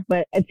there,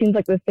 but it seems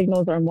like the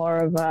signals are more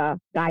of a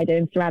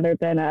guidance rather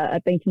than a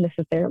thing to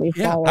necessarily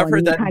follow. I've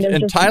heard that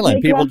in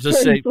Thailand. People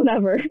just say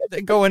whatever.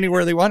 They go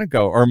anywhere they want to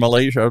go, or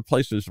Malaysia, or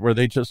places where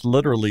they just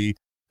literally,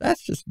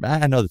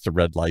 I know that's a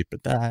red light,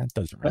 but that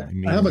doesn't really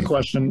mean I have anything. a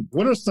question.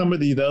 What are some of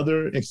the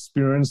other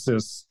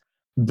experiences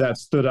that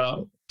stood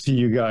out to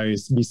you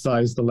guys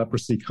besides the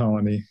leprosy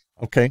colony?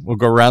 Okay, we'll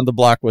go around the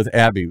block with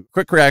Abby.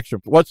 Quick reaction.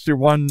 What's your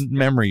one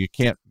memory you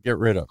can't get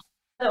rid of?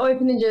 The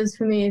orphanages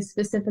for me,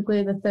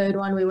 specifically the third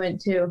one we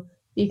went to,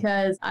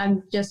 because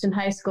I'm just in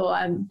high school.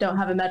 I don't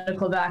have a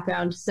medical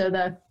background. So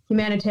the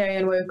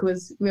humanitarian work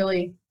was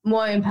really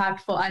more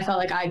impactful. I felt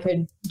like I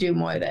could do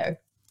more there.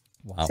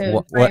 Wow.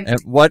 So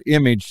what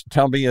image?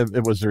 Tell me,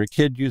 was there a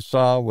kid you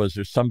saw? Was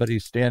there somebody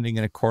standing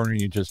in a corner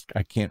and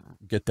I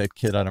can't get that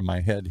kid out of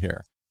my head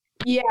here?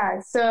 Yeah,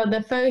 so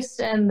the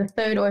first and the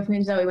third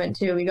orphanage that we went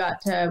to, we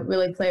got to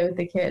really play with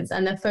the kids.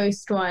 And the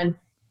first one,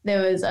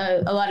 there was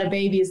a lot of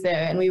babies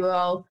there, and we were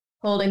all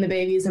holding the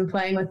babies and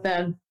playing with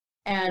them.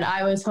 And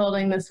I was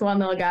holding this one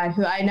little guy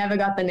who I never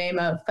got the name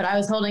of, but I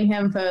was holding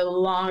him for a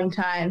long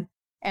time.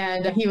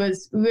 And he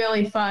was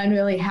really fun,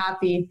 really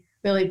happy,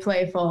 really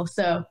playful.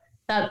 So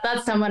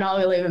that's someone I'll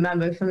really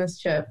remember from this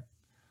trip.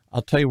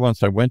 I'll tell you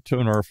once, I went to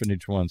an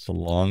orphanage once a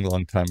long,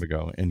 long time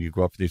ago, and you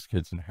go up to these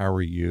kids and how are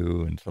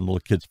you? And some little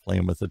kids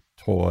playing with a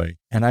toy.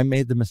 And I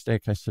made the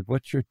mistake. I said,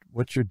 what's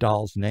your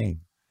doll's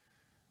name?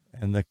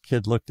 And the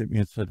kid looked at me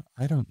and said,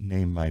 I don't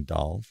name my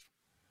dolls.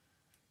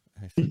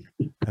 And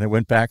I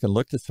went back and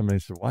looked at somebody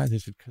and said, why? They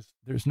said, because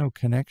there's no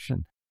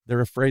connection.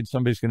 They're afraid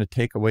somebody's going to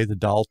take away the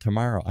doll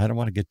tomorrow. I don't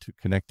want to get too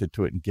connected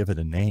to it and give it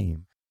a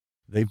name.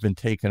 They've been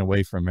taken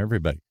away from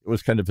everybody. It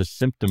was kind of a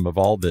symptom of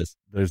all this.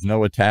 There's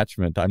no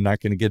attachment. I'm not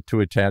going to get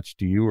too attached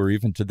to you or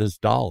even to this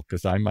doll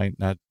because I might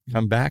not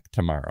come back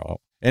tomorrow.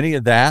 Any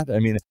of that? I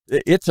mean,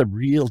 it's a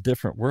real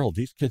different world.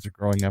 These kids are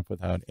growing up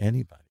without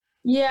anybody.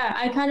 Yeah,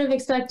 I kind of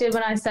expected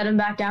when I set him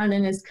back down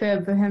in his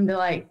crib for him to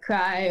like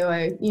cry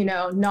or,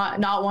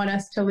 not want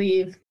us to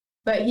leave.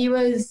 But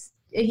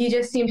he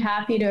just seemed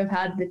happy to have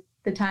had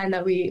the time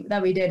that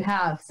we did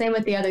have. Same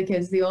with the other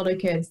kids, the older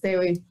kids. They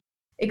were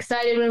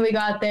excited when we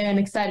got there and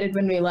excited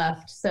when we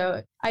left.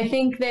 So I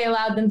think they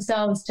allowed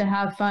themselves to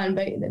have fun,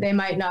 but they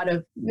might not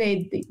have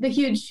made the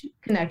huge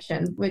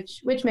connection,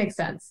 which makes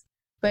sense.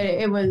 But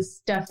it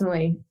was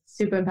definitely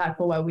super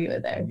impactful while we were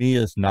there.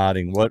 Mia's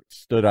nodding. What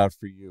stood out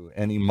for you?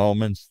 Any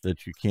moments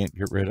that you can't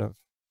get rid of?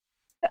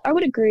 I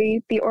would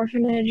agree. The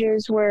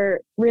orphanages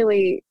were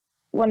really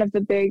one of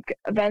the big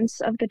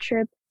events of the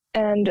trip,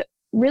 and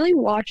really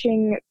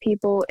watching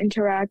people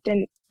interact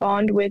and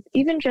bond with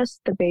even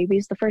just the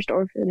babies. The first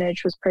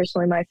orphanage was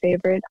personally my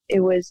favorite.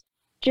 It was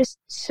just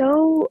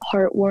so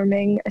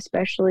heartwarming,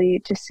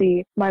 especially to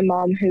see my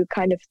mom, who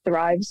kind of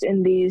thrives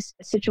in these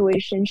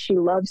situations. She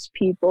loves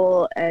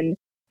people and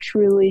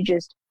truly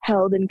just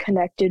held and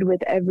connected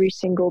with every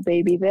single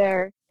baby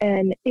there.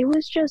 And it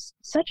was just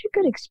such a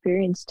good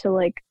experience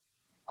to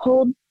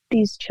hold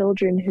these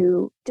children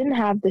who didn't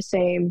have the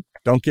same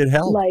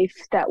life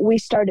that we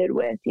started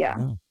with. Yeah.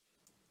 No.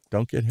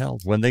 Don't get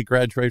held. When they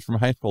graduate from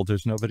high school,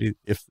 there's nobody,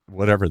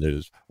 whatever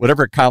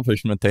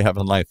accomplishment they have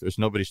in life, there's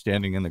nobody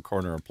standing in the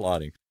corner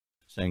applauding,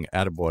 saying,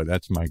 attaboy,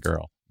 that's my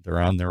girl.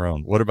 They're on their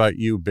own. What about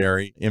you,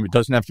 Berrie? It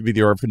doesn't have to be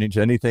the orphanage.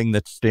 Anything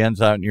that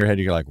stands out in your head,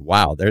 you're like,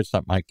 wow, there's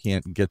something, I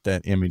can't get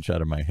that image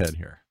out of my head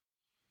here.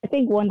 I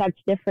think one that's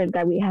different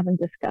that we haven't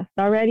discussed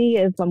already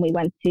is when we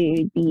went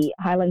to the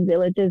Highland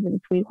villages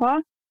in Thuy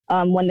Hoa.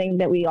 One thing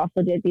that we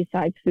also did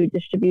besides food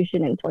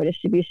distribution and toy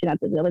distribution at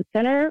the village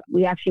center,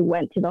 we actually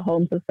went to the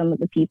homes of some of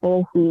the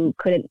people who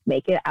couldn't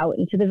make it out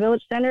into the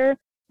village center.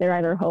 they're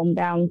either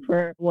homebound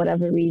for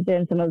whatever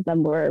reason. Some of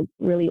them were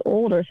really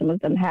old, or some of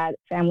them had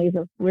families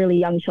of really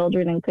young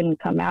children and couldn't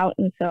come out.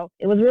 And so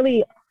it was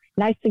really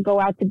nice to go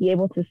out to be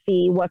able to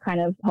see what kind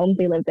of homes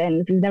they lived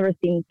in. If you've never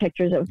seen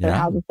pictures of their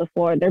houses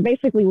before, they're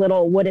basically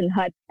little wooden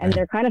huts, and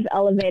they're kind of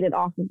elevated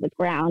off of the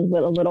ground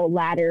with a little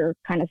ladder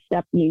kind of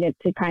step unit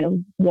to kind of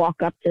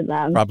walk up to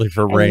them. Probably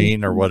for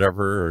rain or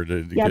whatever. Or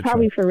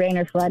probably for rain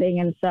or flooding.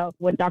 And so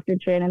with Dr.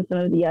 Trin and some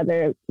of the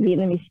other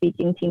Vietnamese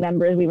speaking team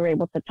members, we were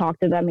able to talk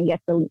to them and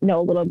get to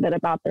know a little bit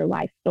about their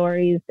life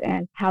stories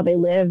and how they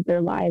live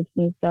their lives.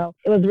 And so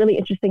it was really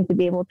interesting to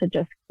be able to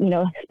just,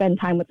 spend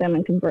time with them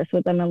and converse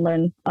with them and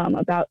learn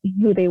about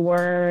who they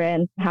were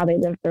and how they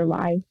lived their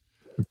lives.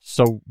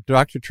 So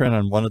Dr. Trin,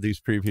 on one of these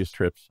previous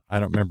trips, I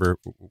don't remember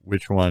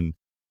which one,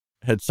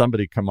 had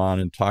somebody come on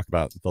and talk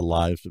about the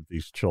lives of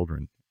these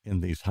children in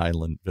these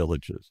highland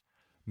villages,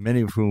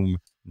 many of whom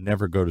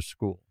never go to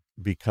school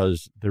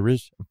because there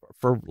is,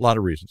 for a lot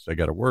of reasons, they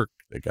got to work,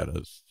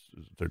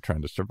 they're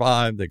trying to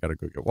survive, they got to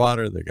go get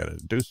water, they got to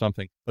do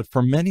something. But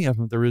for many of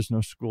them, there is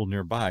no school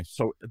nearby.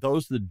 So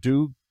those that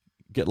do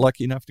get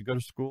lucky enough to go to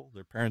school,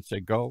 their parents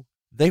say go,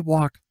 they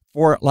walk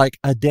for like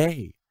a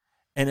day.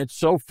 And it's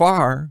so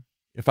far,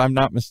 if I'm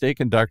not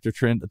mistaken, Dr.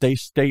 Trin, they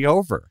stay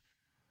over.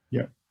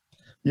 Yeah.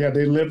 Yeah,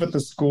 they live at the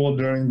school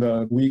during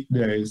the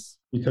weekdays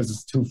because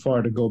it's too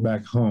far to go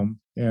back home.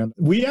 And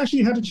we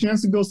actually had a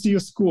chance to go see a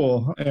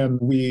school, and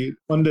we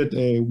funded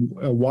a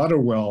water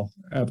well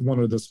at one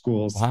of the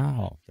schools.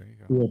 Wow. There you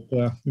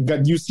go. We've got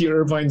UC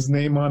Irvine's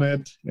name on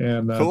it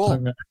and cool.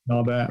 and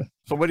all that.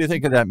 So what do you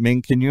think of that,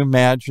 Ming? Can you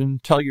imagine?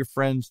 Tell your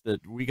friends that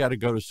we got to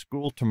go to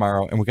school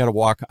tomorrow and we got to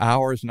walk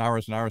hours and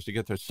hours and hours to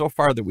get there, so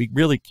far that we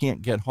really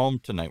can't get home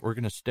tonight. We're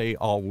going to stay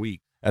all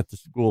week at the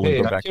school and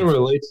go back. I can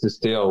relate to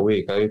stay all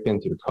week. I've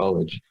been through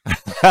college.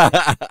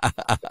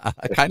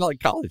 Kind of like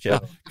college, yeah.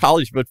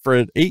 College, but for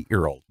an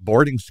 8-year-old,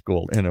 boarding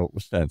school in a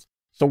sense.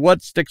 So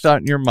what sticks out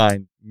in your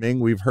mind, Ming?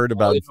 We've heard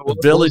about the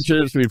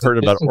villages. We've heard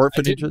about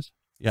orphanages.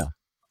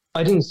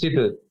 I didn't see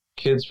the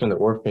kids from the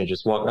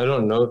orphanages walk. I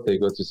don't know if they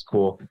go to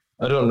school.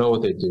 I don't know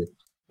what they do.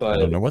 But I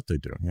don't know what they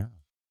do, yeah.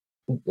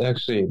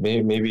 Actually,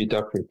 maybe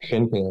Dr.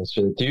 Trin can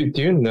answer. Do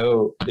you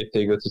know if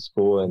they go to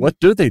school? And what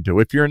do they do?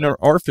 If you're in an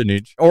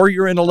orphanage or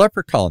you're in a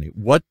leper colony,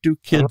 what do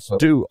kids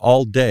do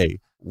all day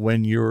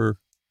when you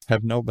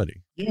have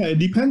nobody? Yeah, it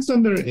depends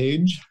on their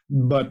age,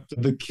 but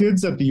the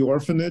kids at the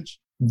orphanage,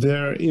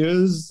 there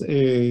is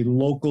a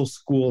local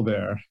school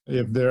there.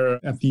 If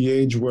they're at the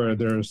age where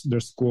they're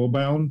school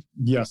bound,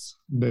 yes,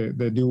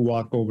 they do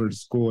walk over to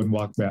school and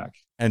walk back.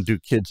 And do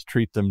kids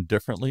treat them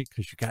differently?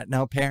 Because you got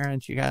no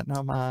parents, you got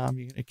no mom.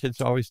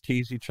 Kids always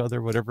tease each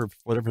other, whatever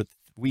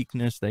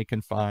weakness they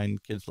can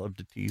find. Kids love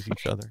to tease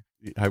each other.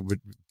 I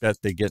would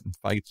bet they get in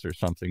fights or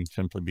something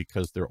simply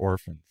because they're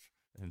orphans,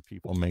 and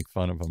people make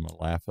fun of them and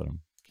laugh at them.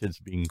 Kids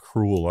being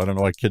cruel. I don't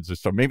know why kids are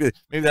so. Maybe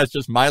that's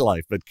just my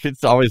life, but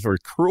kids always were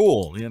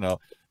cruel.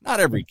 Not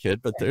every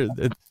kid, but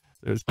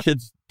there's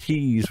kids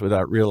tease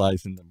without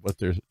realizing what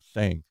they're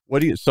saying.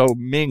 So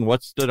Ming,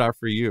 what stood out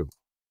for you?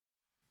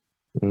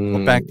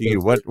 Well, back to you.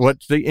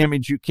 What's the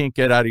image you can't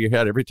get out of your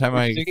head every time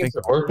I think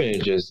of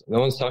orphanages? No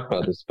one's talked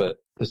about this, but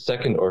the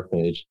second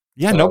orphanage.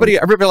 Yeah,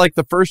 everybody like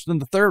the first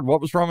and the third.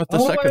 What was wrong with the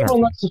second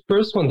orphanage? That's the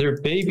first one. They're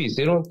babies.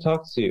 They don't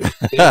talk to you.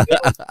 They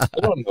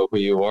don't know who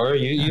you are.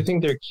 You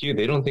think they're cute.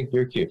 They don't think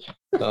you're cute.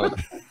 But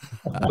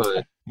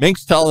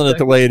Mink's telling it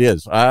the way it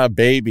is.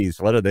 Babies.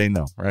 What do they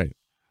know? Right.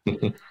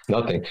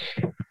 Nothing.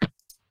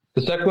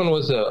 The second one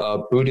was a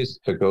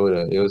Buddhist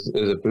pagoda. It was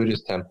a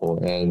Buddhist temple,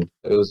 and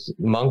it was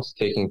monks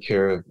taking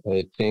care of,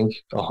 I think,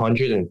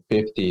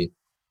 150.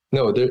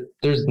 No,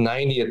 there's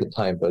 90 at the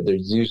time, but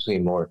there's usually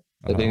more.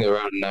 I think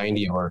around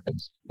 90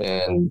 orphans.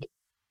 And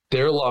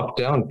they're locked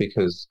down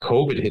because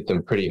COVID hit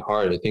them pretty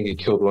hard. I think it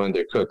killed one of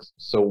their cooks.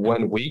 So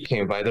when we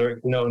came by, they're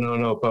like,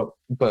 no.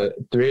 But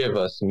three of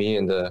us, me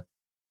and they're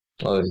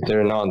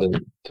not on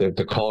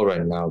the call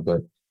right now, but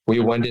we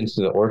went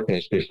into the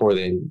orphanage before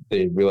they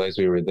realized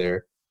we were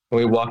there. And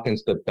we walked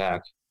into the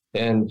back.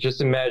 And just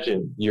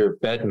imagine your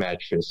bed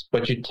mattress,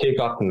 but you take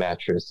off the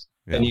mattress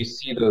and you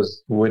see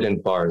those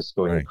wooden bars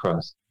going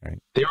across. Right.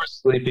 They were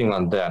sleeping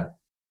on that.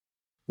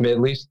 At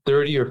least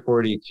 30 or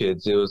 40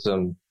 kids. It was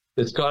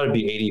it's got to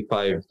be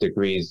 85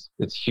 degrees.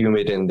 It's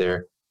humid in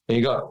there. And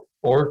you got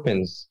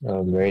orphans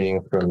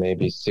ranging from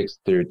maybe 6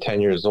 through 10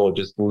 years old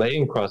just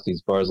laying across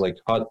these bars like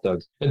hot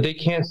dogs. And they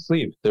can't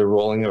sleep. They're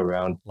rolling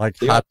around. Like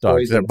hot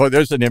dogs. Boy,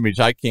 there's an image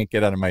I can't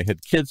get out of my head.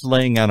 Kids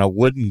laying on a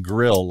wooden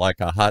grill like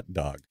a hot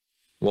dog.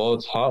 Well,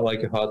 it's hot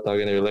like a hot dog,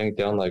 and they're laying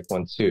down like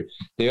one too.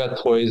 They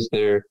got toys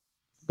there.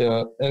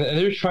 And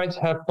they're trying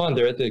to have fun.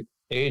 They're at the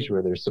age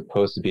where they're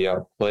supposed to be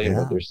out playing,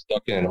 but they're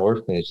stuck in an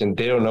orphanage and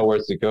they don't know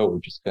where to go,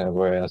 which is kind of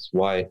where I asked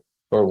why,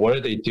 or what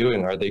are they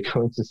doing? Are they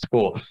going to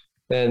school?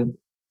 And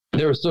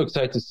they were so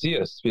excited to see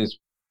us because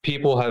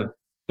people have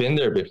been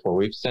there before.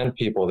 We've sent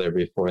people there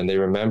before, and they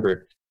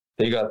remember.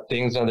 They got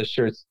things on the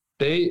shirts.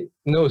 They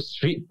know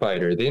Street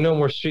Fighter. They know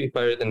more Street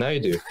Fighter than I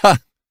do.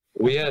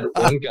 We had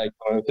one guy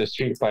going with the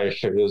Street Fighter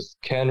shirt. It was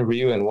Ken,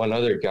 Ryu, and one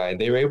other guy.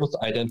 They were able to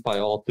identify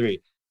all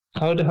three.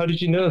 How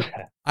did you know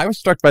that? I was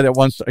struck by that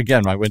once.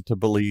 Again, I went to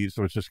Belize,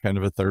 which is kind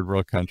of a third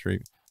world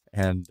country,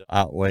 and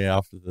out way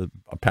off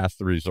past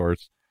the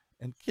resorts,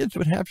 and kids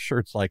would have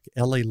shirts like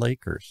L.A.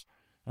 Lakers.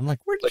 I'm like,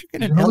 where did you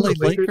get an L.A.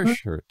 Lakers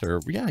shirt?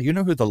 Or yeah, you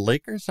know who the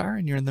Lakers are,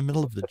 and you're in the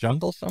middle of the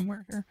jungle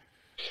somewhere here.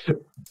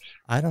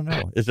 I don't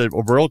know. Is it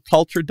a world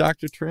culture,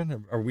 Dr.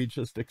 Trin? Are we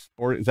just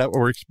exporting? Is that what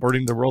we're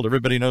exporting to the world?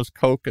 Everybody knows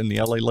Coke and the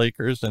L.A.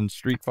 Lakers and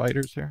street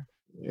fighters here.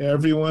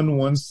 Everyone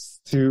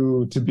wants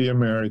to be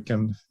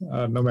American,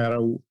 no matter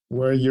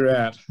where you're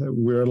at.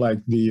 We're like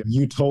the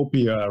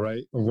utopia,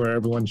 right, of where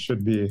everyone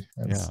should be.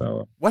 And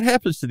so, what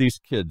happens to these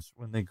kids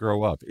when they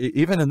grow up?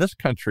 Even in this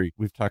country,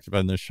 we've talked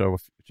about in this show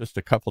just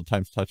a couple of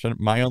times, touched on it.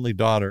 My only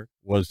daughter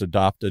was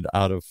adopted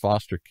out of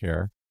foster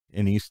care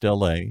in East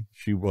LA.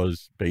 She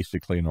was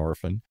basically an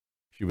orphan.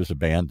 She was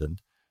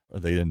abandoned.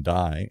 They didn't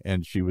die,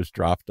 and she was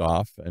dropped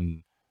off,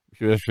 and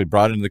she was actually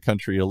brought into the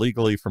country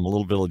illegally from a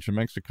little village in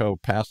Mexico,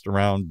 passed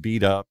around,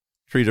 beat up,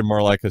 treated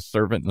more like a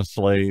servant and a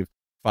slave,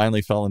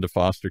 finally fell into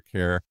foster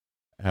care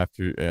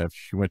after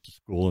she went to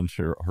school, and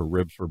her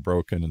ribs were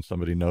broken, and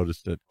somebody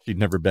noticed it. She'd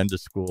never been to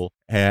school,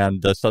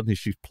 and suddenly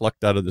she's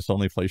plucked out of this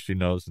only place she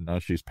knows, and now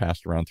she's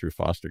passed around through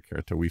foster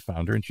care till we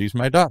found her, and she's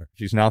my daughter.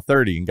 She's now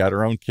 30 and got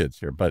her own kids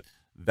here. But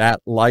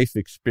that life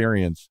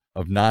experience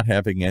of not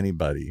having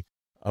anybody,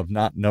 of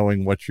not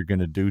knowing what you're going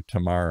to do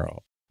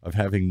tomorrow, of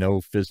having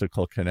no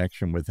physical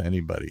connection with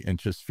anybody and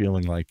just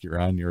feeling like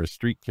you're a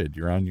street kid,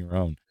 you're on your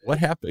own. What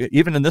happened?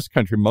 Even in this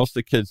country, most of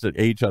the kids that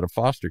age out of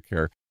foster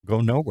care go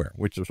nowhere,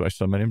 which is why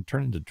so many of them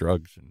turn into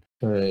drugs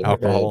and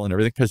alcohol and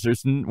everything.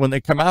 Because when they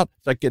come out,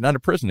 it's like getting out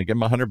of prison. They give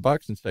them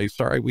 $100 and say,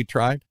 sorry, we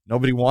tried.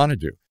 Nobody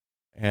wanted you.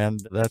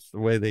 And that's the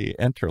way they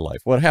enter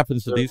life. What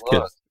happens to these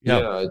kids?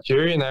 Yeah,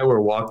 Jerry and I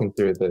were walking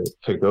through the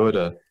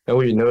pagoda, and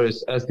we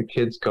noticed as the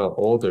kids got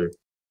older,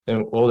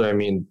 and older, I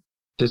mean,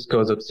 this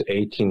goes up to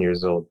 18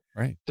 years old.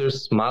 Right. Their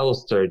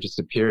smiles started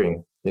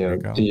disappearing. You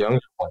know, the younger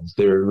ones,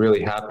 they were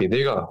really happy.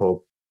 They got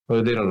hope.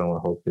 Well, they don't know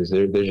what hope is.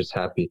 They're just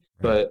happy.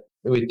 Right.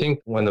 But we think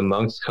when the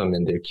monks come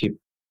in, they keep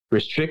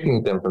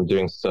restricting them from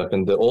doing stuff.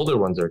 And the older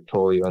ones are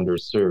totally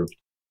underserved.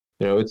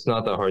 You know, it's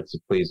not that hard to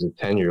please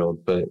a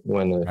 10-year-old, but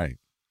when a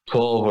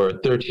 12 or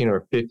 13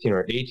 or 15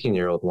 or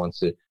 18-year-old wants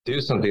to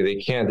do something, they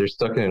can't. They're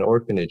stuck in an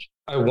orphanage.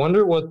 I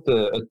wonder what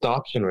the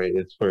adoption rate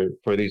is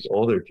for these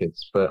older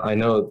kids, but I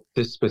know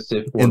this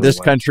specific one. In this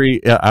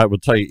country, I will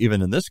tell you,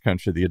 even in this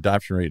country, the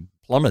adoption rate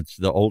plummets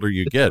the older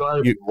you get.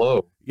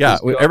 Low. Yeah,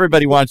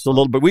 everybody wants a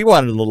little, but we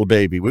wanted a little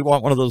baby. We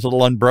want one of those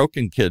little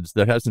unbroken kids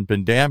that hasn't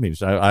been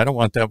damaged. I don't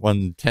want that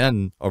one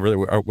 10 over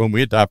there. When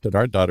we adopted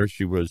our daughter,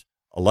 she was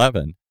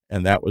 11,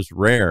 and that was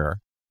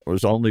rare. It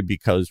was only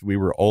because we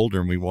were older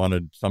and we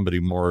wanted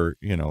somebody more,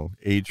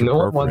 age appropriate. No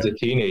one wants a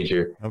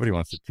teenager. Nobody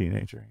wants a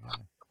teenager.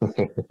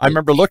 Yeah. I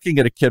remember looking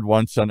at a kid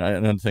once on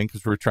a thing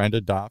because we were trying to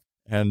adopt,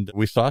 and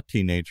we saw a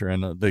teenager,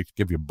 and they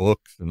give you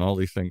books and all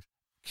these things.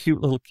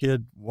 Cute little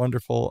kid,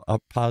 wonderful,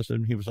 up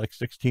positive. He was like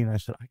 16. I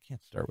said, I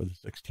can't start with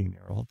a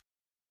 16-year-old.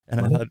 And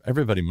I thought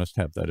everybody must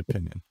have that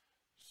opinion.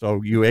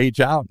 So you age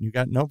out and you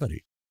got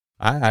nobody.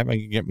 I mean,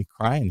 you get me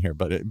crying here,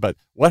 but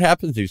what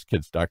happens to these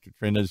kids, Dr.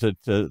 Trin? Is it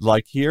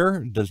like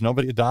here? Does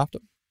nobody adopt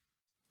them?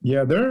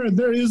 Yeah,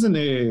 there isn't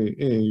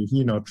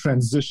a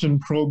transition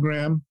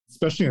program,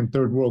 especially in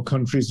third world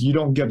countries. You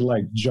don't get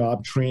like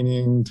job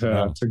training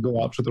to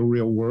go out to the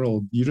real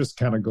world. You just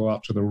kind of go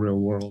out to the real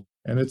world.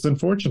 And it's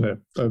unfortunate.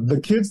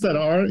 The kids that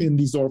are in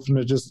these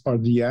orphanages are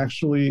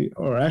actually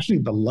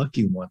the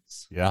lucky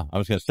ones. Yeah, I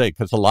was going to say,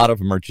 because a lot of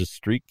them are just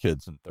street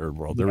kids in third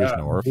world. There is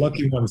no orphanage.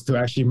 Lucky ones to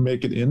actually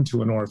make it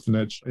into an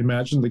orphanage.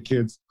 Imagine the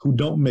kids who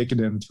don't make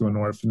it into an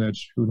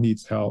orphanage, who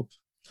needs help.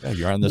 Yeah,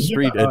 you're on the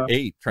street at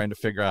 8 trying to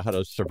figure out how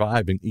to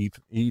survive and eat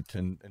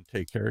and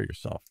take care of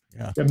yourself.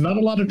 Yeah. Not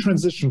a lot of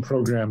transition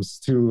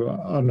programs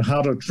on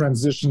how to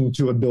transition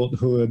to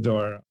adulthood,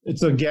 or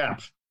it's a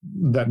gap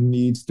that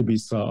needs to be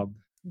solved.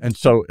 And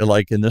so,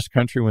 like in this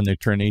country, when they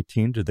turn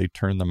 18, do they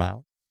turn them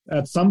out?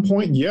 At some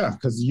point, yeah,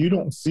 because you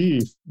don't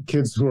see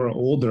kids who are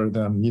older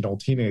than,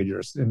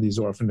 teenagers in these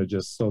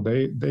orphanages. So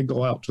they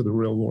go out to the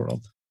real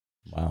world.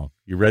 Wow.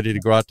 You ready to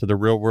go out to the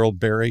real world,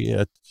 Berrie,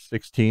 at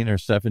 16 or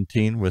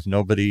 17 with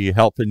nobody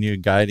helping you,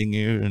 guiding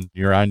you, and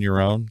you're on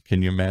your own?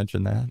 Can you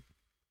imagine that?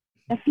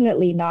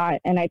 Definitely not.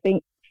 And I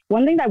think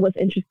one thing that was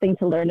interesting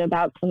to learn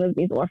about some of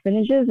these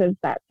orphanages is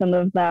that some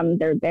of them,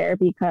 they're there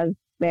because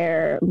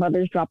their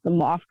mothers dropped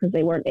them off because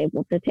they weren't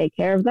able to take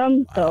care of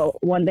them. Wow. So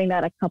one thing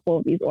that a couple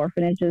of these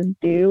orphanages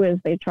do is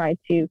they try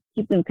to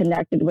keep them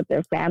connected with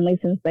their family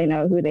since they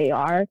know who they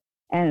are,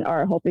 and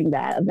are hoping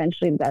that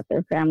eventually that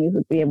their families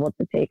would be able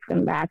to take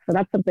them back. So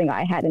that's something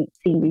I hadn't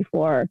seen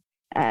before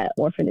at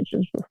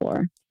orphanages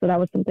before. So that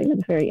was something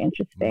that's very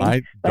interesting.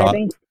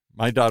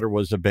 My daughter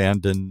was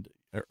abandoned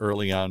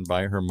early on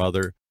by her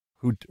mother,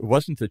 who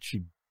wasn't that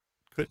she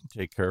couldn't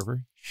take care of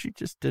her. She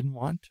just didn't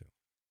want to.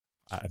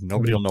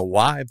 Nobody will know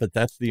why, but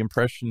that's the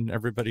impression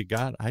everybody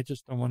got. I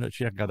just don't want to.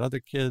 She got other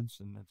kids,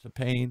 and it's a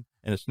pain.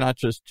 And it's not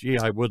just, gee,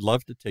 I would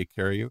love to take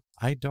care of you.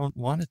 I don't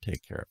want to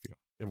take care of you.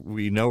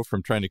 we know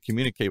from trying to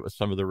communicate with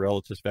some of the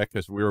relatives back,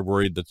 because we were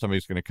worried that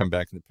somebody's going to come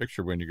back in the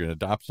picture when you're going to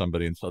adopt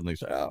somebody and suddenly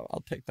say, oh,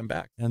 I'll take them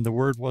back. And the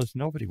word was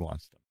nobody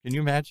wants them. Can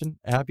you imagine,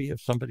 Abby,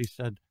 if somebody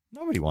said,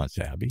 nobody wants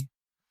Abby?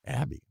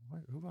 Abby,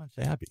 who wants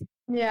Abby?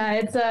 Yeah,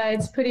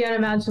 it's pretty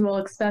unimaginable,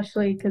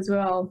 especially because we're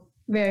all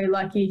very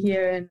lucky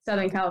here in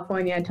Southern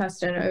California and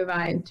Tustin and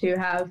Irvine to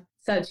have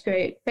such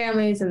great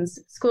families and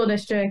school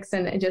districts,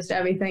 and just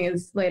everything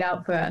is laid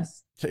out for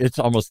us. It's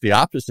almost the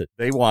opposite.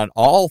 They want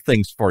all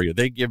things for you.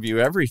 They give you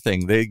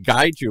everything. They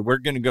guide you. We're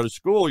going to go to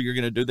school. You're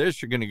going to do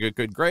this. You're going to get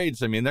good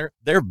grades. I mean,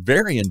 they're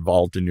very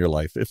involved in your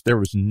life. If there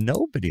was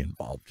nobody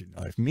involved in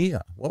your life,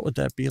 Mia, what would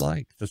that be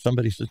like? If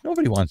somebody says,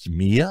 nobody wants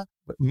Mia,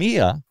 but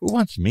Mia, who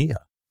wants Mia?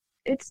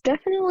 It's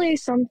definitely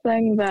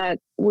something that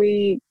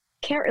we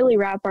can't really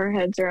wrap our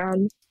heads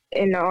around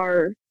in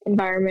our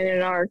environment,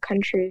 in our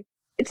country.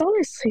 It's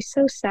honestly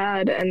so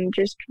sad and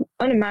just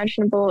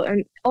unimaginable,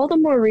 and all the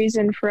more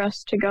reason for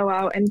us to go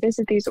out and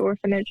visit these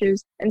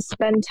orphanages and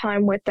spend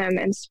time with them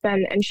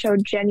and show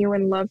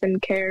genuine love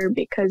and care,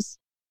 because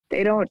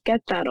they don't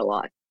get that a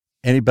lot.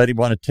 Anybody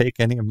want to take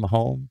any of them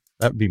home?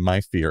 That would be my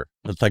fear.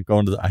 It's like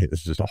going to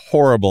this is a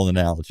horrible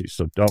analogy,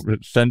 so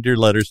don't send your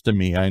letters to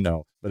me, I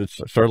know. But it's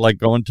sort of like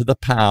going to the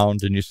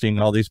pound and you're seeing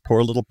all these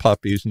poor little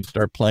puppies and you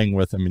start playing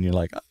with them and you're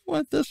like, I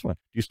want this one.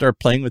 You start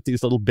playing with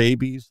these little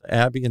babies,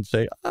 Abby, and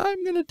say,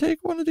 I'm going to take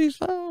one of these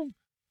home.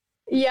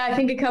 Yeah, I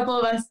think a couple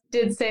of us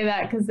did say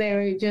that because they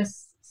were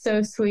just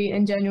so sweet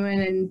and genuine,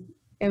 and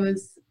it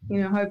was,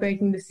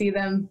 heartbreaking to see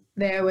them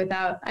there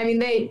without,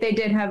 they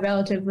did have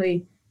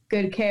relatively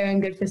good care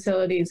and good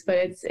facilities, but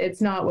it's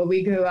not what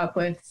we grew up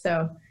with.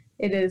 So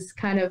it is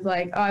kind of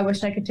like, oh, I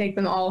wish I could take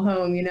them all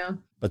home,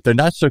 But they're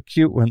not so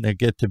cute when they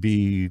get to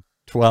be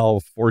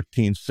 12,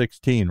 14,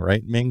 16,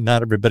 right, Ming?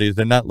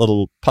 They're not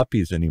little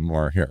puppies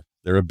anymore here.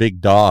 They're a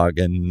big dog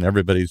and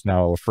everybody's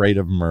now afraid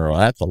of them, or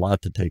that's a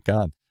lot to take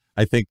on.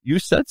 I think you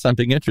said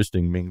something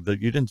interesting, Ming,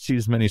 that you didn't see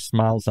as many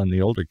smiles on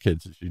the older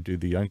kids as you do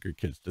the younger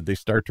kids. Did they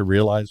start to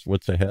realize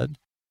what's ahead?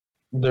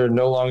 They're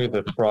no longer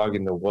the frog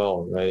in the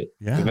well, right?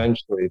 Yeah.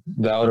 Eventually,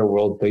 the outer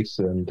world takes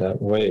them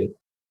that way.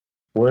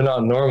 We're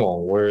not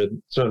normal. We're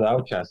sort of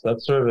outcasts.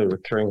 That's sort of a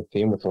recurring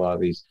theme with a lot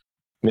of these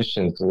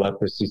missions, the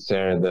leprosy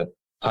center, the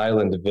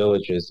Highland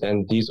villages,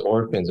 and these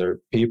orphans are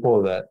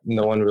people that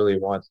no one really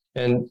wants.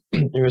 And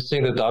you were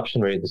saying the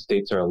adoption rate in the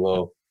States are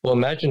low. Well,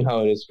 imagine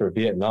how it is for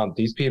Vietnam.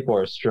 These people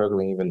are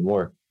struggling even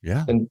more.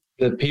 Yeah. And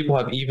the people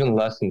have even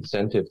less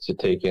incentive to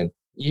take in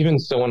even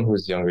someone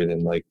who's younger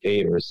than like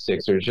 8 or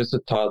 6 or just a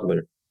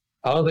toddler.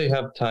 How do they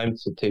have time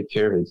to take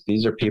care of it?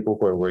 These are people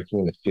who are working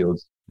in the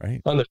fields.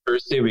 Right. On the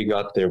first day we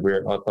got there, we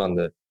were up on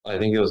I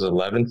think it was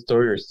 11th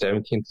story or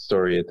 17th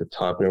story at the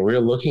top, and we were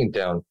looking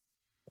down,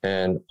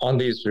 and on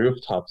these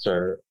rooftops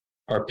are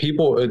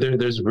people.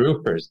 There's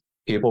roofers,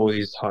 people with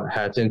these hot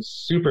hats, and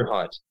super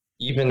hot,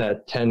 even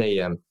at 10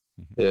 a.m.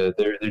 They're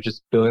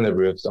just building the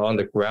roofs. On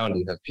the ground,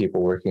 you have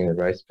people working in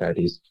rice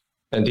paddies.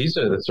 And these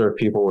are the sort of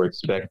people we're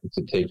expected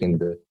to take in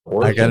the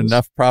orphans. I got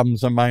enough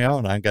problems on my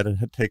own. I got to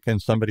take in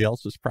somebody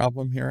else's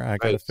problem here. I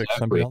got to fix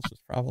somebody else's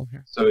problem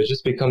here. So it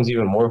just becomes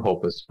even more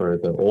hopeless for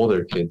the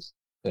older kids.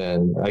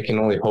 And I can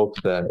only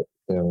hope that,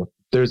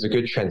 there's a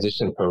good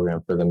transition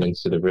program for them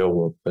into the real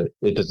world, but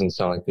it doesn't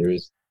sound like there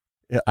is.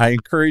 I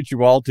encourage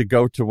you all to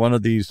go to one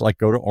of these, like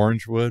go to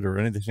Orangewood or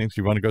any of these things.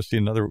 You want to go see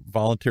another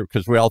volunteer,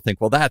 because we all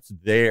think, well, that's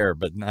there,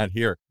 but not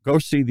here. Go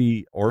see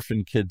the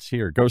orphan kids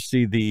here. Go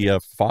see the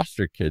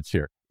foster kids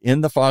here.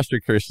 In the foster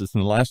care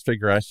system, the last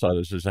figure I saw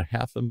is there's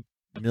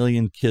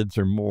 500,000 kids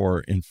or more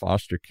in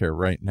foster care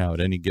right now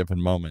at any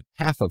given moment,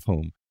 half of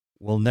whom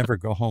will never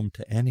go home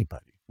to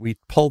anybody. We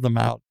pull them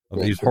out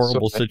of these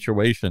horrible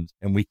situations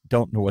and we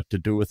don't know what to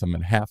do with them,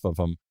 and half of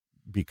them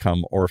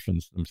become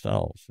orphans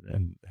themselves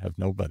and have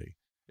nobody.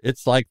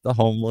 It's like the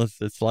homeless.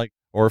 It's like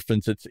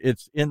orphans.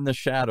 It's in the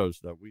shadows,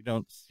 though. We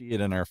don't see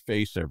it in our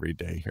face every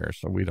day here,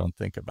 so we don't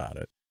think about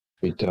it.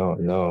 We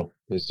don't know.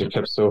 They're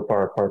kept so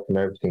far apart from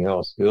everything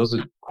else. It was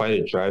quite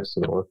a drive to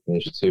the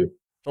orphanage, too.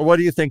 So what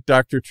do you think,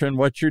 Dr. Trin?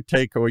 What's your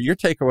takeaway? Your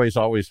takeaway is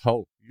always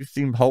hope. You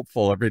seem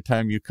hopeful every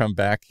time you come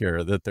back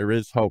here, that there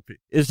is hope.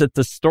 Is it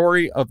the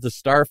story of the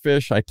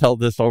starfish? I tell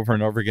this over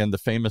and over again, the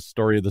famous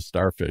story of the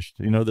starfish.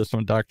 Do you know this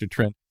one, Dr.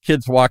 Trin?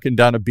 Kid's walking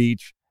down a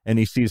beach, and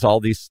he sees all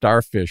these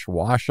starfish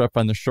wash up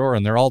on the shore,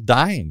 and they're all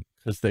dying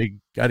because they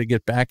got to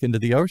get back into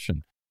the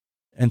ocean.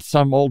 And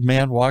some old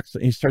man walks,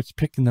 and he starts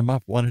picking them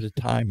up one at a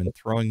time and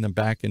throwing them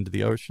back into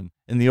the ocean.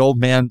 And the old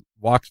man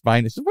walks by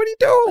and he says, what are you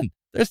doing?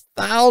 There's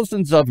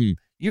thousands of them.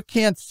 You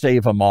can't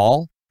save them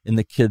all. And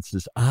the kid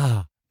says,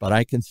 but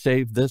I can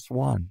save this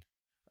one.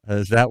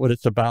 Is that what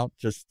it's about?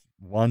 Just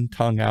one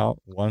tongue out,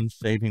 one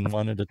saving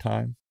one at a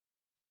time?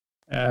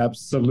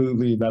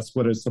 Absolutely. That's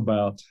what it's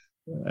about.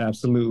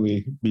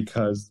 Absolutely.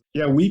 Because,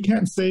 we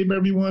can't save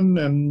everyone.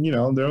 And,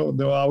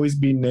 there'll always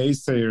be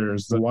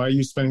naysayers. Why are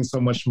you spending so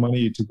much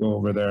money to go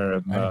over there?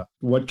 And,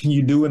 what can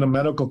you do in a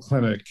medical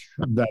clinic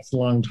that's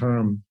long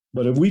term?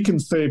 But if we can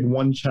save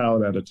one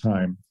child at a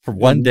time. For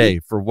one day,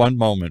 for one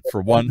moment,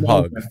 for one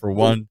hug, for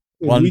one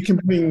If we can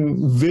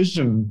bring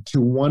vision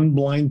to one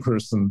blind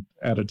person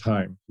at a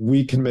time,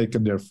 we can make a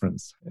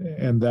difference.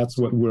 And that's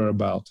what we're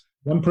about.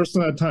 One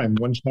person at a time,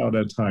 one child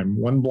at a time,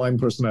 one blind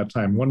person at a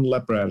time, one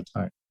leper at a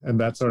time. And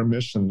that's our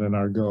mission and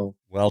our goal.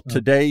 Well,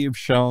 today you've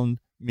shown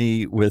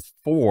me with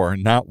 4,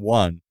 not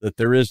 1, that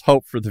there is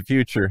hope for the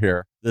future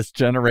here. This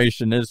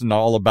generation isn't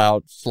all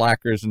about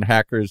slackers and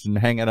hackers and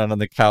hanging out on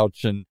the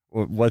couch and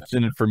what's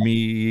in it for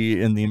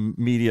me in the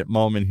immediate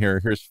moment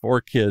here. Here's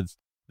 4 kids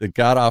that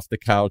got off the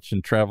couch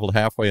and traveled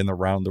halfway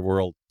around the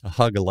world to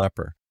hug a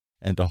leper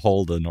and to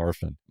hold an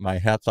orphan. My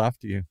hat's off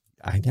to you.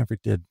 I never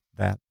did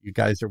that. You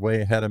guys are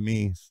way ahead of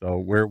me. So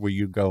where will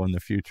you go in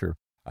the future?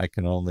 I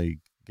can only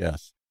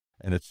guess.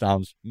 And it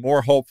sounds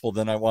more hopeful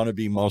than I want to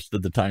be most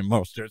of the time.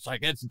 It's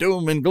like, it's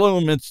doom and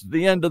gloom. It's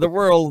the end of the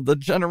world. The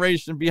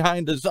generation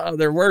behind us,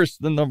 they're worse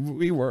than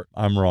we were.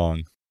 I'm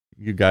wrong.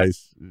 You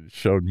guys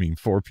showed me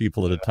 4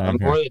 people at a time.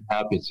 I'm more than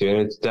happy to.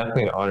 And it's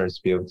definitely an honor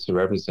to be able to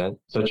represent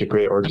such a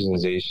great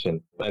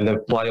organization and then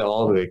fly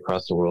all the way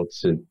across the world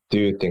to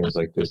do things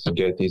like this and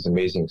get these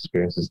amazing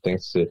experiences.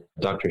 Thanks to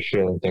Dr.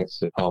 Shin and thanks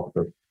to Paul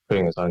for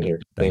putting us on here.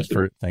 Thanks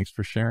for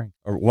sharing.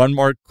 One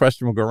more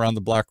question. We'll go around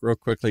the block real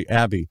quickly.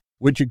 Abby,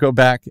 would you go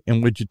back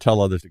and would you tell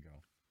others to go?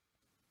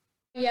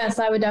 Yes,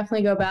 I would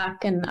definitely go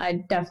back, and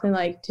I'd definitely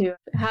like to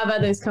have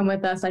others come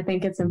with us. I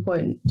think it's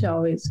important to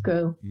always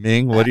go.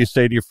 Ming, what do you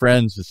say to your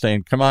friends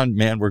saying, come on,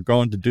 man, we're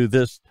going to do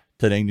this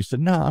today? And you said,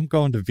 no, I'm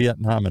going to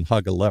Vietnam and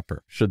hug a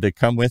leper. Should they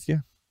come with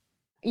you?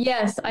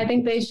 Yes, I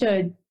think they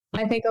should.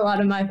 I think a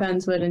lot of my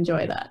friends would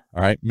enjoy that.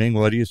 All right, Ming,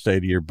 what do you say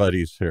to your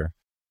buddies here?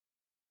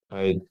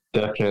 I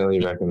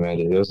definitely recommend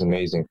it. It was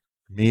amazing.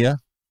 Mia,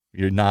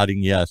 you're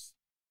nodding yes.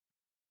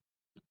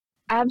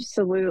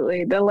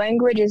 Absolutely. The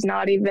language is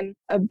not even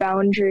a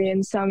boundary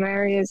in some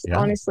areas. Yeah.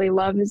 Honestly,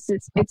 love is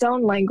its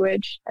own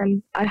language,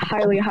 and I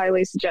highly,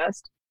 highly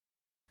suggest.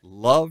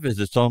 Love is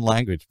its own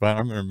language, but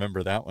I'm going to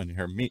remember that one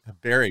here.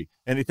 Berrie,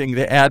 anything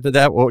to add to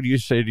that? What do you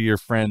say to your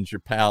friends, your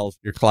pals,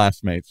 your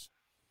classmates?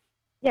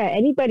 Yeah,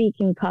 anybody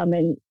can come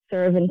and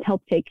serve and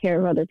help take care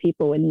of other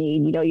people in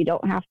need. You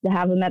don't have to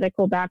have a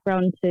medical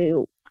background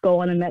to go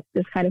on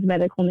this kind of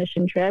medical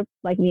mission trip.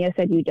 Like Mia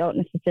said, you don't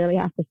necessarily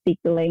have to speak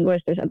the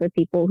language. There's other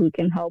people who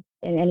can help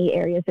in any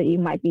areas that you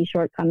might be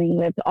shortcoming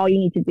with. All you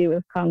need to do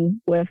is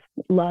come with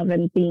love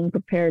and being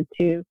prepared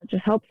to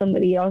just help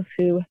somebody else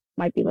who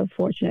might be less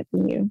fortunate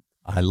than you.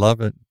 I love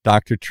it.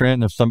 Dr.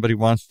 Trin, if somebody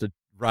wants to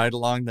ride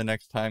along the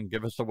next time,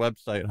 give us a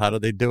website. How do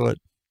they do it?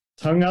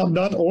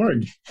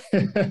 Tongueout.org.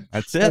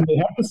 That's it. And they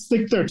have to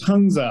stick their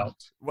tongues out.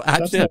 Well,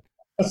 that's it.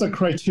 That's a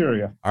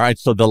criteria. All right.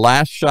 So the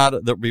last shot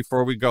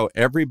before we go,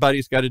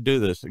 everybody's got to do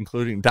this,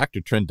 including Dr.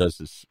 Trin does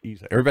this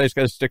easy. Everybody's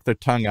got to stick their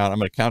tongue out. I'm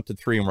going to count to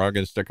 3 and we're all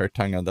going to stick our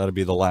tongue out. That'll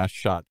be the last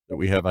shot that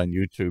we have on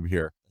YouTube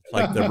here. It's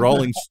like the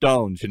Rolling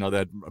Stones,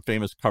 that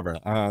famous cover,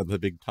 the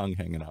big tongue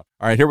hanging out.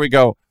 All right, here we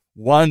go.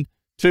 1,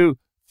 2,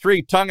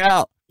 3, tongue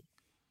out.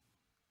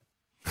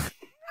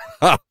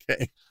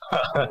 Okay.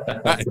 All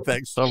right,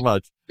 thanks so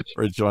much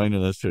for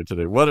joining us here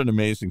today. What an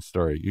amazing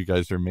story. You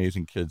guys are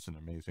amazing kids and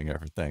amazing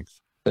effort. Thanks.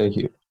 Thank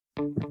you.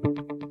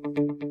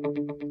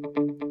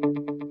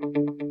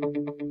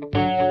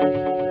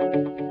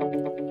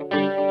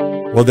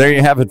 Well, there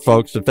you have it,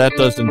 folks. If that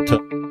doesn't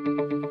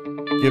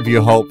give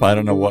you hope, I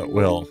don't know what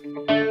will.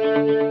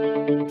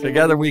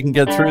 Together we can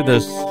get through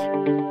this.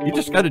 You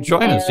just got to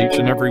join us each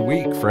and every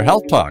week for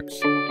Health Talks.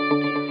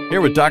 Here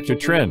with Dr.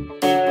 Trin.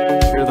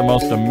 Hear the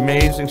most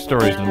amazing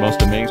stories and the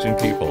most amazing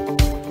people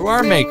who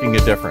are making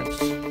a difference.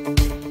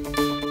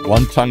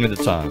 One tongue at a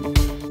time.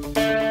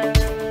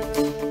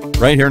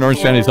 Right here in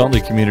Orange County's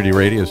only community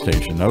radio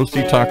station,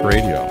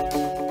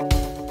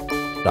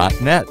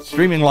 OCTalkRadio.net.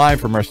 Streaming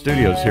live from our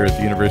studios here at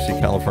the University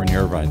of California,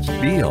 Irvine's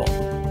Beale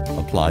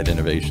Applied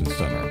Innovation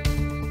Center.